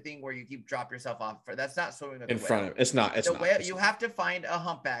can't do the thing where you drop yourself off. That's not swimming with in the front whale. of it's not. It's the not. whale. You have to find a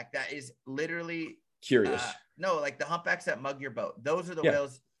humpback that is literally curious. No, like the humpbacks that mug your boat. Those are the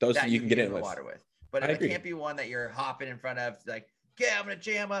whales those that you can get in the with. water with. But it can't be one that you're hopping in front of. Like, yeah, I'm gonna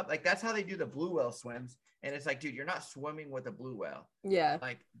jam up. Like, that's how they do the blue whale swims. And it's like, dude, you're not swimming with a blue whale. Yeah.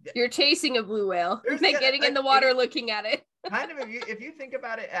 Like, you're chasing a blue whale and then getting in the water looking at it. Kind of, if you think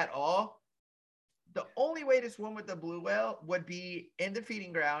about it at all, the only way to swim with the blue whale would be in the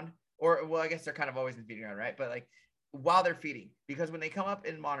feeding ground, or, well, I guess they're kind of always in the feeding ground, right? But like while they're feeding, because when they come up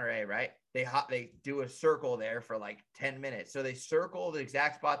in Monterey, right, they do a circle there for like 10 minutes. So they circle the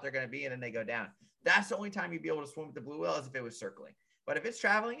exact spot they're going to be, and then they go down. That's the only time you'd be able to swim with the blue whale is if it was circling. But if it's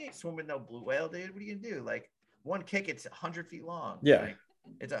traveling, you ain't swimming with no blue whale, dude. What are you gonna do? Like, one kick, it's 100 feet long. Yeah, like,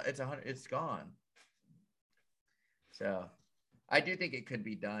 it's gone. So I do think it could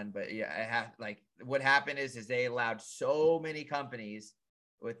be done, but yeah, I have, like, what happened is they allowed so many companies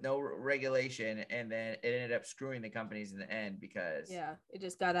with no regulation, and then it ended up screwing the companies in the end because it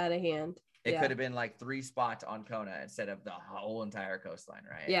just got out of hand. It could have been like 3 spots on Kona instead of the whole entire coastline,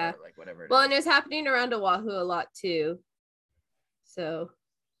 right? Yeah, or like whatever. Well, and it's happening around Oahu a lot too. So,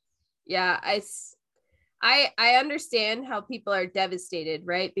 yeah, I understand how people are devastated,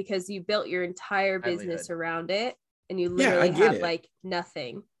 right? Because you built your entire business around it, and you literally have like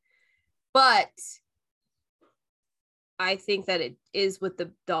nothing. But I think that it is with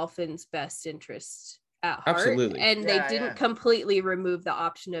the Dolphins' best interest at heart. Absolutely. And they didn't completely remove the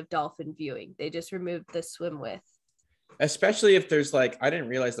option of dolphin viewing. They just removed the swim with. Especially if there's like, I didn't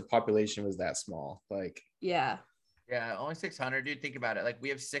realize the population was that small. Like, yeah, only 600, dude. Think about it. Like, we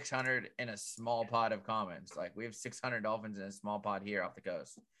have 600 in a small pod of commons. Like, we have 600 dolphins in a small pod here off the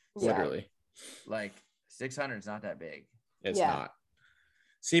coast. Literally. Like, 600 is not that big. It's not.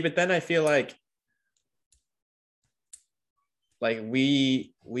 See, but then I feel like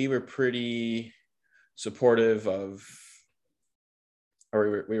we were pretty supportive of,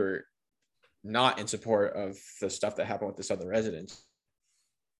 or we were not in support of the stuff that happened with the Southern residents.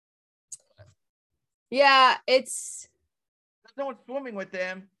 Yeah, it's no one's swimming with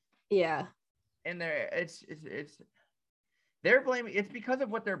them. Yeah, and they're blaming. It's because of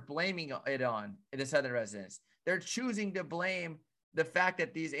what they're blaming it on in the Southern residents. They're choosing to blame the fact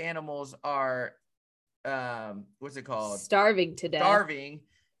that these animals are, what's it called? Starving to death. Starving,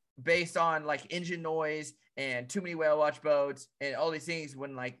 based on like engine noise and too many whale watch boats and all these things.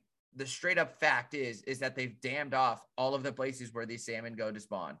 When like the straight up fact is that they've dammed off all of the places where these salmon go to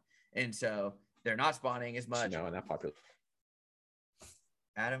spawn, and so they're not spawning as much. No, not popular.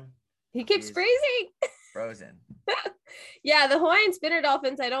 Adam, he keeps freezing. Frozen. Yeah, the Hawaiian spinner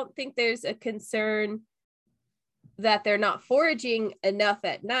dolphins, I don't think there's a concern that they're not foraging enough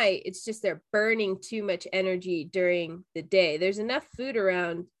at night. It's just they're burning too much energy during the day. There's enough food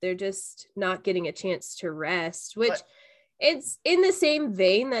around. They're just not getting a chance to rest, which it's in the same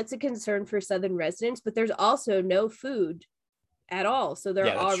vein. That's a concern for Southern residents, but there's also no food at all. So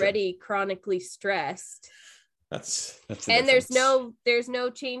they're already chronically stressed. That's and there's no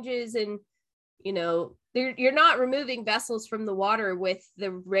changes in, you're not removing vessels from the water with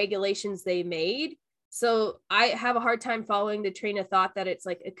the regulations they made. So I have a hard time following the train of thought that it's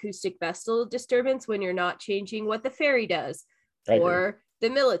like acoustic vessel disturbance when you're not changing what the ferry does or the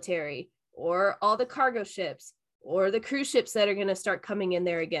military or all the cargo ships. or the cruise ships that are going to start coming in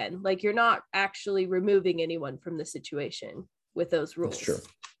there again. Like, you're not actually removing anyone from the situation with those rules. That's true.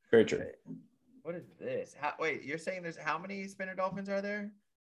 Very true. What is this? Wait, you're saying there's how many spinner dolphins are there?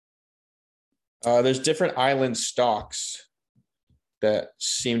 There's different island stocks that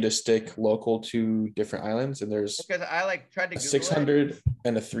seem to stick local to different islands, and there's because I like tried to Google 600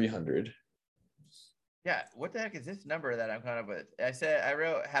 and a 300. Yeah, what the heck is this number that I'm kind of with? I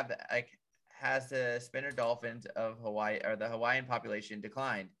wrote has the spinner dolphins of Hawaii or the Hawaiian population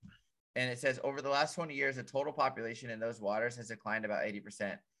declined, and it says over the last 20 years, the total population in those waters has declined about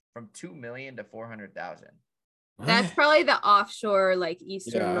 80%, from 2 million to 400,000. That's probably the offshore, like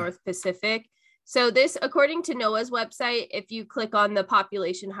Eastern North Pacific. So this, according to NOAA's website, if you click on the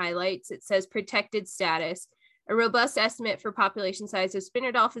population highlights, it says protected status. A robust estimate for population size of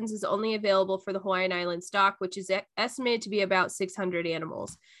spinner dolphins is only available for the Hawaiian Island stock, which is estimated to be about 600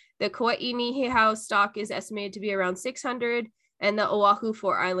 animals. The Kauai Niihau stock is estimated to be around 600, and the Oahu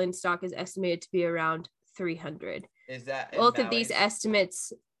 4-island stock is estimated to be around 300. Is that both of these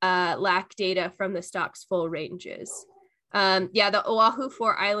estimates lack data from the stock's full ranges? The Oahu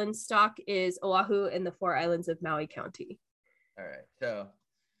 4-island stock is Oahu and the 4 islands of Maui County. All right, so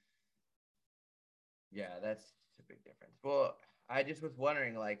yeah, that's a big difference. Well, I just was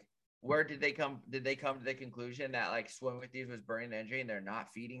wondering, like, where did they come? Did they come to the conclusion that like swimming with these was burning the energy and they're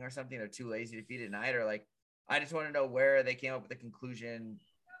not feeding or something? They're too lazy to feed at night, or like, I just want to know where they came up with the conclusion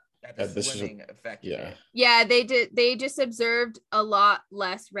that the swimming affected it. Yeah, they did. They just observed a lot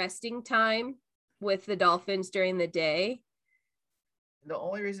less resting time with the dolphins during the day. The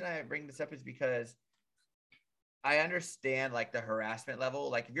only reason I bring this up is because I understand like the harassment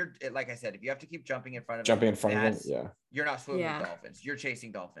level. Like if you're, like I said, if you have to keep jumping in front of them, you're not swimming with dolphins. You're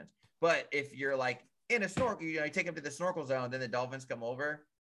chasing dolphins. But if you're like in a snorkel, you take them to the snorkel zone, then the dolphins come over.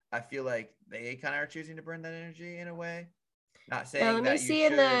 I feel like they kind of are choosing to burn that energy in a way. Not saying that you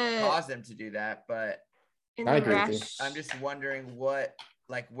should cause them to do that, but I agree with you. I'm just wondering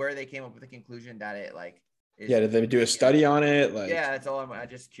where they came up with the conclusion that it like. Did they do a study on it? Like, yeah, that's all. I'm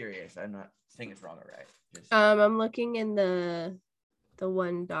just curious. I'm not saying it's wrong or right. I'm looking in the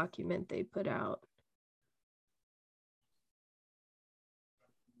one document they put out.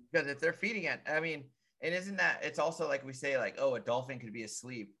 Because if they're feeding it, I mean, and isn't that, it's also like we say, like, oh, a dolphin could be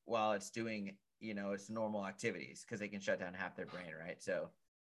asleep while it's doing, its normal activities because they can shut down half their brain, right? So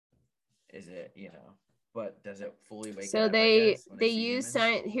is it, but does it fully wake up? So they use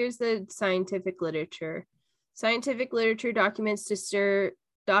here's the scientific literature. Scientific literature documented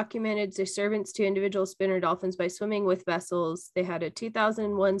disturbance to individual spinner dolphins by swimming with vessels. They had a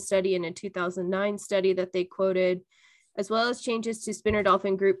 2001 study and a 2009 study that they quoted, as well as changes to spinner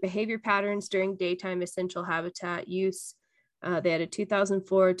dolphin group behavior patterns during daytime essential habitat use. They had a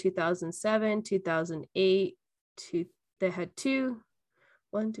 2004, 2007, 2008. They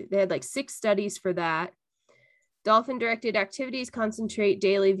had like 6 studies for that. Dolphin directed activities concentrate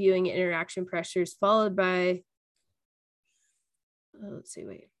daily viewing and interaction pressures, followed by,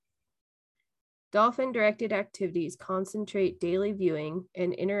 Dolphin directed activities concentrate daily viewing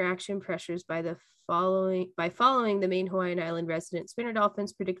and interaction pressures by following the main Hawaiian Island resident spinner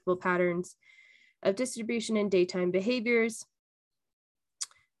dolphins' predictable patterns of distribution and daytime behaviors.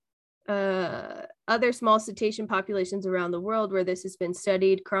 Other small cetacean populations around the world where this has been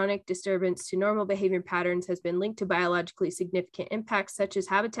studied, chronic disturbance to normal behavior patterns has been linked to biologically significant impacts such as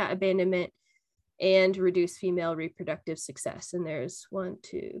habitat abandonment and reduced female reproductive success. And there's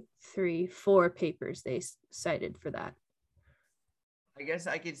 4 papers they cited for that. I guess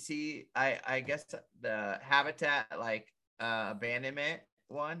I could see, I guess the habitat abandonment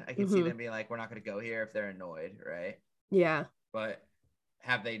one, I can see them being like, we're not going to go here if they're annoyed, right? Yeah. But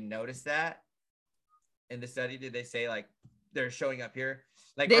have they noticed that in the study? Did they say like they're showing up here?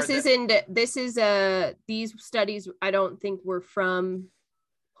 Like these studies I don't think were from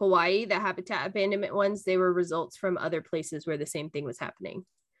Hawaii, the habitat abandonment ones. They were results from other places where the same thing was happening.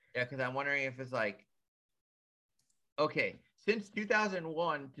 Yeah, because I'm wondering if it's like, okay, since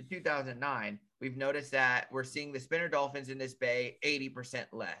 2001 to 2009, we've noticed that we're seeing the spinner dolphins in this bay 80%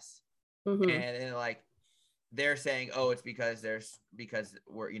 less. And then like they're saying, oh, it's because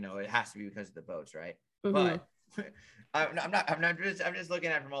we're, it has to be because of the boats, right? But I'm just looking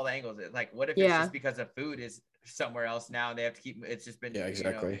at it from all the angles. It's like, what if it's just because the food is somewhere else now and they have to keep, it's just been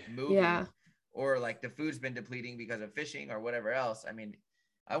moving, or like the food's been depleting because of fishing or whatever else. I mean,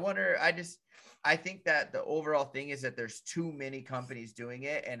 I wonder, I think that the overall thing is that there's too many companies doing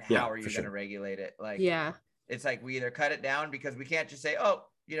it, and how are you going to regulate it? Like, it's like we either cut it down, because we can't just say, oh,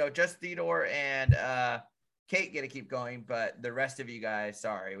 Just Theodore and Kate get to keep going, but the rest of you guys,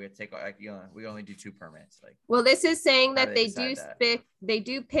 sorry, we have to take like we only do 2 permits. Like, well, this is saying how that do they they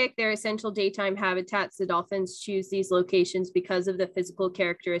do pick their essential daytime habitats. The dolphins choose these locations because of the physical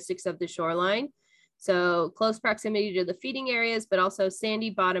characteristics of the shoreline. So close proximity to the feeding areas, but also sandy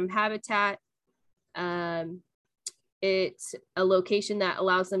bottom habitat. It's a location that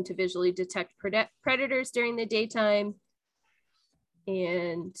allows them to visually detect predators during the daytime.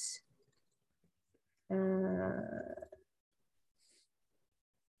 And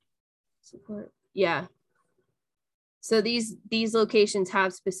support. Yeah. So these locations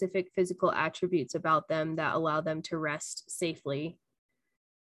have specific physical attributes about them that allow them to rest safely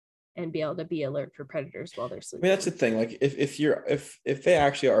and be able to be alert for predators while they're I sleeping. mean, that's the thing. Like if they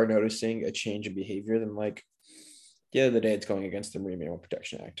actually are noticing a change in behavior, then like at the end of the day, it's going against the Marine Mammal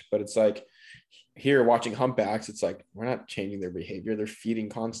Protection Act. But it's like here watching humpbacks, it's like we're not changing their behavior. They're feeding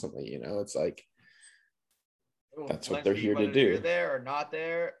constantly, you know. It's like that's what they're here to do. You're there or not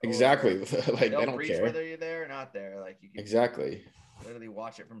there. Exactly. Like they don't care whether you're there or not there. Like you can exactly literally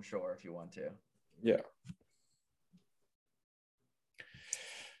watch it from shore if you want to. Yeah.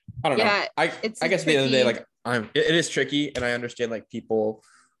 I don't know. I guess at the end of the day, like it is tricky, and I understand like people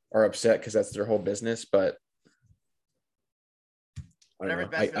are upset because that's their whole business, but I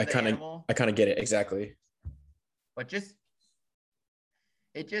don't know. I kind of get it exactly. But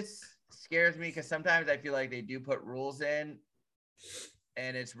it just scares me because sometimes I feel like they do put rules in,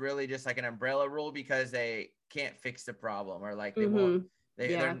 and it's really just like an umbrella rule because they can't fix the problem, or like they won't.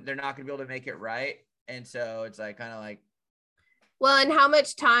 They're not gonna be able to make it right, and so it's like kind of like. Well, and how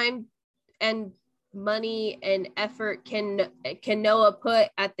much time and money and effort can NOAA put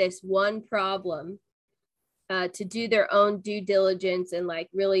at this one problem to do their own due diligence and like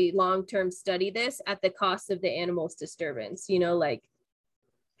really long-term study this at the cost of the animal's disturbance? You know, like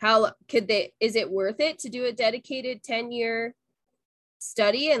how is it worth it to do a dedicated 10-year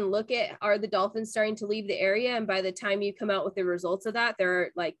study and look at, are the dolphins starting to leave the area, and by the time you come out with the results of that, they're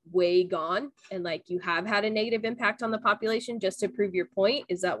like way gone, and like you have had a negative impact on the population just to prove your point?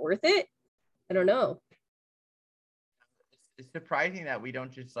 Is that worth it? I don't know. It's surprising that we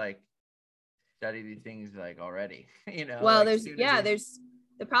don't just like study these things like already, you know. Well, like, there's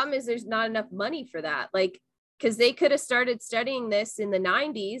the problem is there's not enough money for that, like because they could have started studying this in the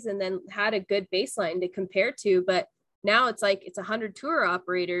 90s and then had a good baseline to compare to, but now it's like it's 100 tour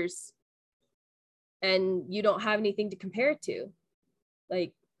operators and you don't have anything to compare it to.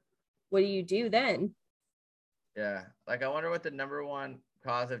 Like, what do you do then? Yeah. Like, I wonder what the number one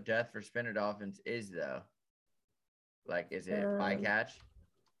cause of death for spinner dolphins is, though. Like, is it bycatch?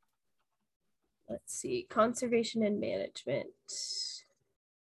 Let's see. Conservation and management.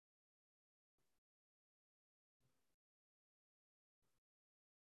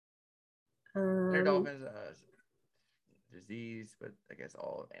 Spinner dolphins, disease, but I guess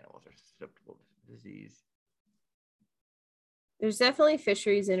all animals are susceptible to disease. There's definitely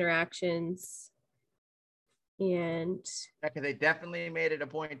fisheries interactions, and because they definitely made it a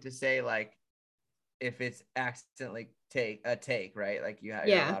point to say like if it's accidentally take, right? Like you're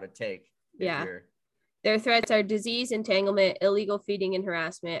allowed to take. Their threats are disease, entanglement, illegal feeding and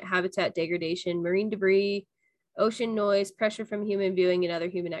harassment, habitat degradation, marine debris, ocean noise, pressure from human viewing and other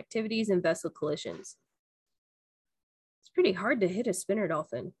human activities, and vessel collisions. It's pretty hard to hit a spinner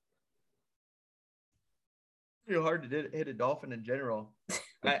dolphin. Pretty hard to hit a dolphin in general.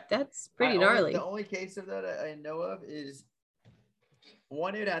 That's pretty gnarly. The only case of that I know of is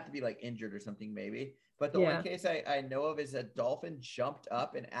one, it would have to be like injured or something maybe. But the one case I know of is a dolphin jumped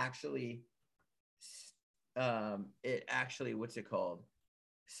up and actually, what's it called?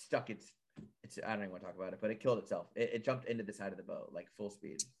 Stuck its I don't even want to talk about it, but it killed itself. It jumped into the side of the boat, like full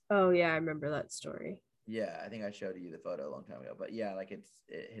speed. Oh yeah, I remember that story. Yeah, I think I showed you the photo a long time ago. But yeah, like it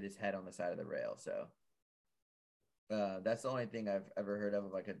hit his head on the side of the rail. So that's the only thing I've ever heard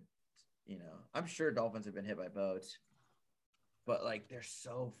of like I'm sure dolphins have been hit by boats, but like they're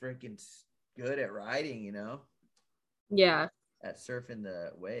so freaking good at riding, you know? Yeah. At surfing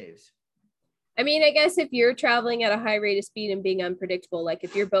the waves. I mean, I guess if you're traveling at a high rate of speed and being unpredictable, like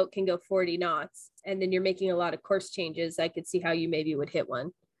if your boat can go 40 knots and then you're making a lot of course changes, I could see how you maybe would hit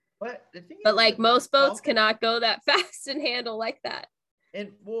one. But the thing is, like most boats cannot go that fast and handle like that.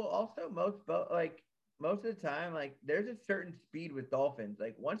 And well, also most of the time, like there's a certain speed with dolphins.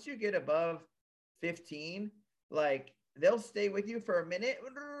 Like once you get above 15, like they'll stay with you for a minute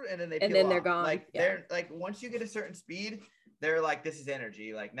and then they're gone. Like they're like once you get a certain speed, they're like, this is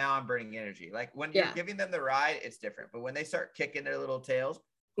energy. Like now I'm burning energy. Like when you're giving them the ride, it's different. But when they start kicking their little tails,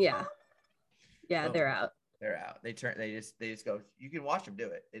 they're out. They're out. They just go. You can watch them do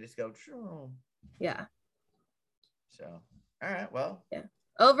it. They just go. Yeah. So, all right, well, yeah.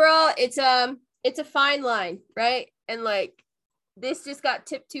 Overall, it's a fine line, right? And like this just got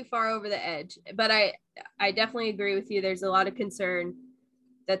tipped too far over the edge. But I definitely agree with you. There's a lot of concern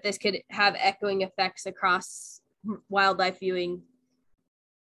that this could have echoing effects across wildlife viewing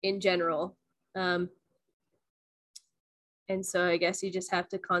in general. And so I guess you just have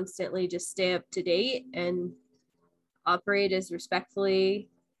to constantly just stay up to date and operate as respectfully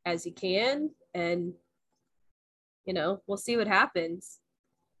as you can. And, you know, we'll see what happens.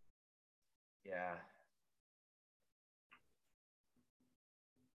 yeah.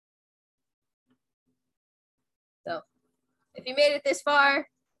 So if you made it this far,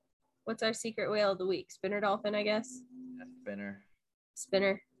 what's our secret whale of the week? Spinner dolphin, I guess. Spinner.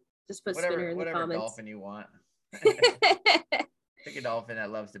 Spinner. Just put spinner in the whatever comments. dolphin you want. Pick a dolphin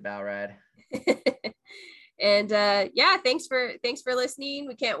that loves to bow ride. And yeah, thanks for listening.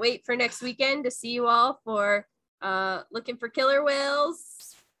 We can't wait for next weekend to see you all for looking for killer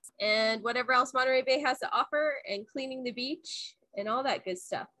whales and whatever else Monterey Bay has to offer, and cleaning the beach and all that good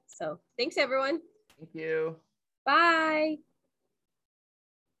stuff. So thanks everyone. Thank you. Bye.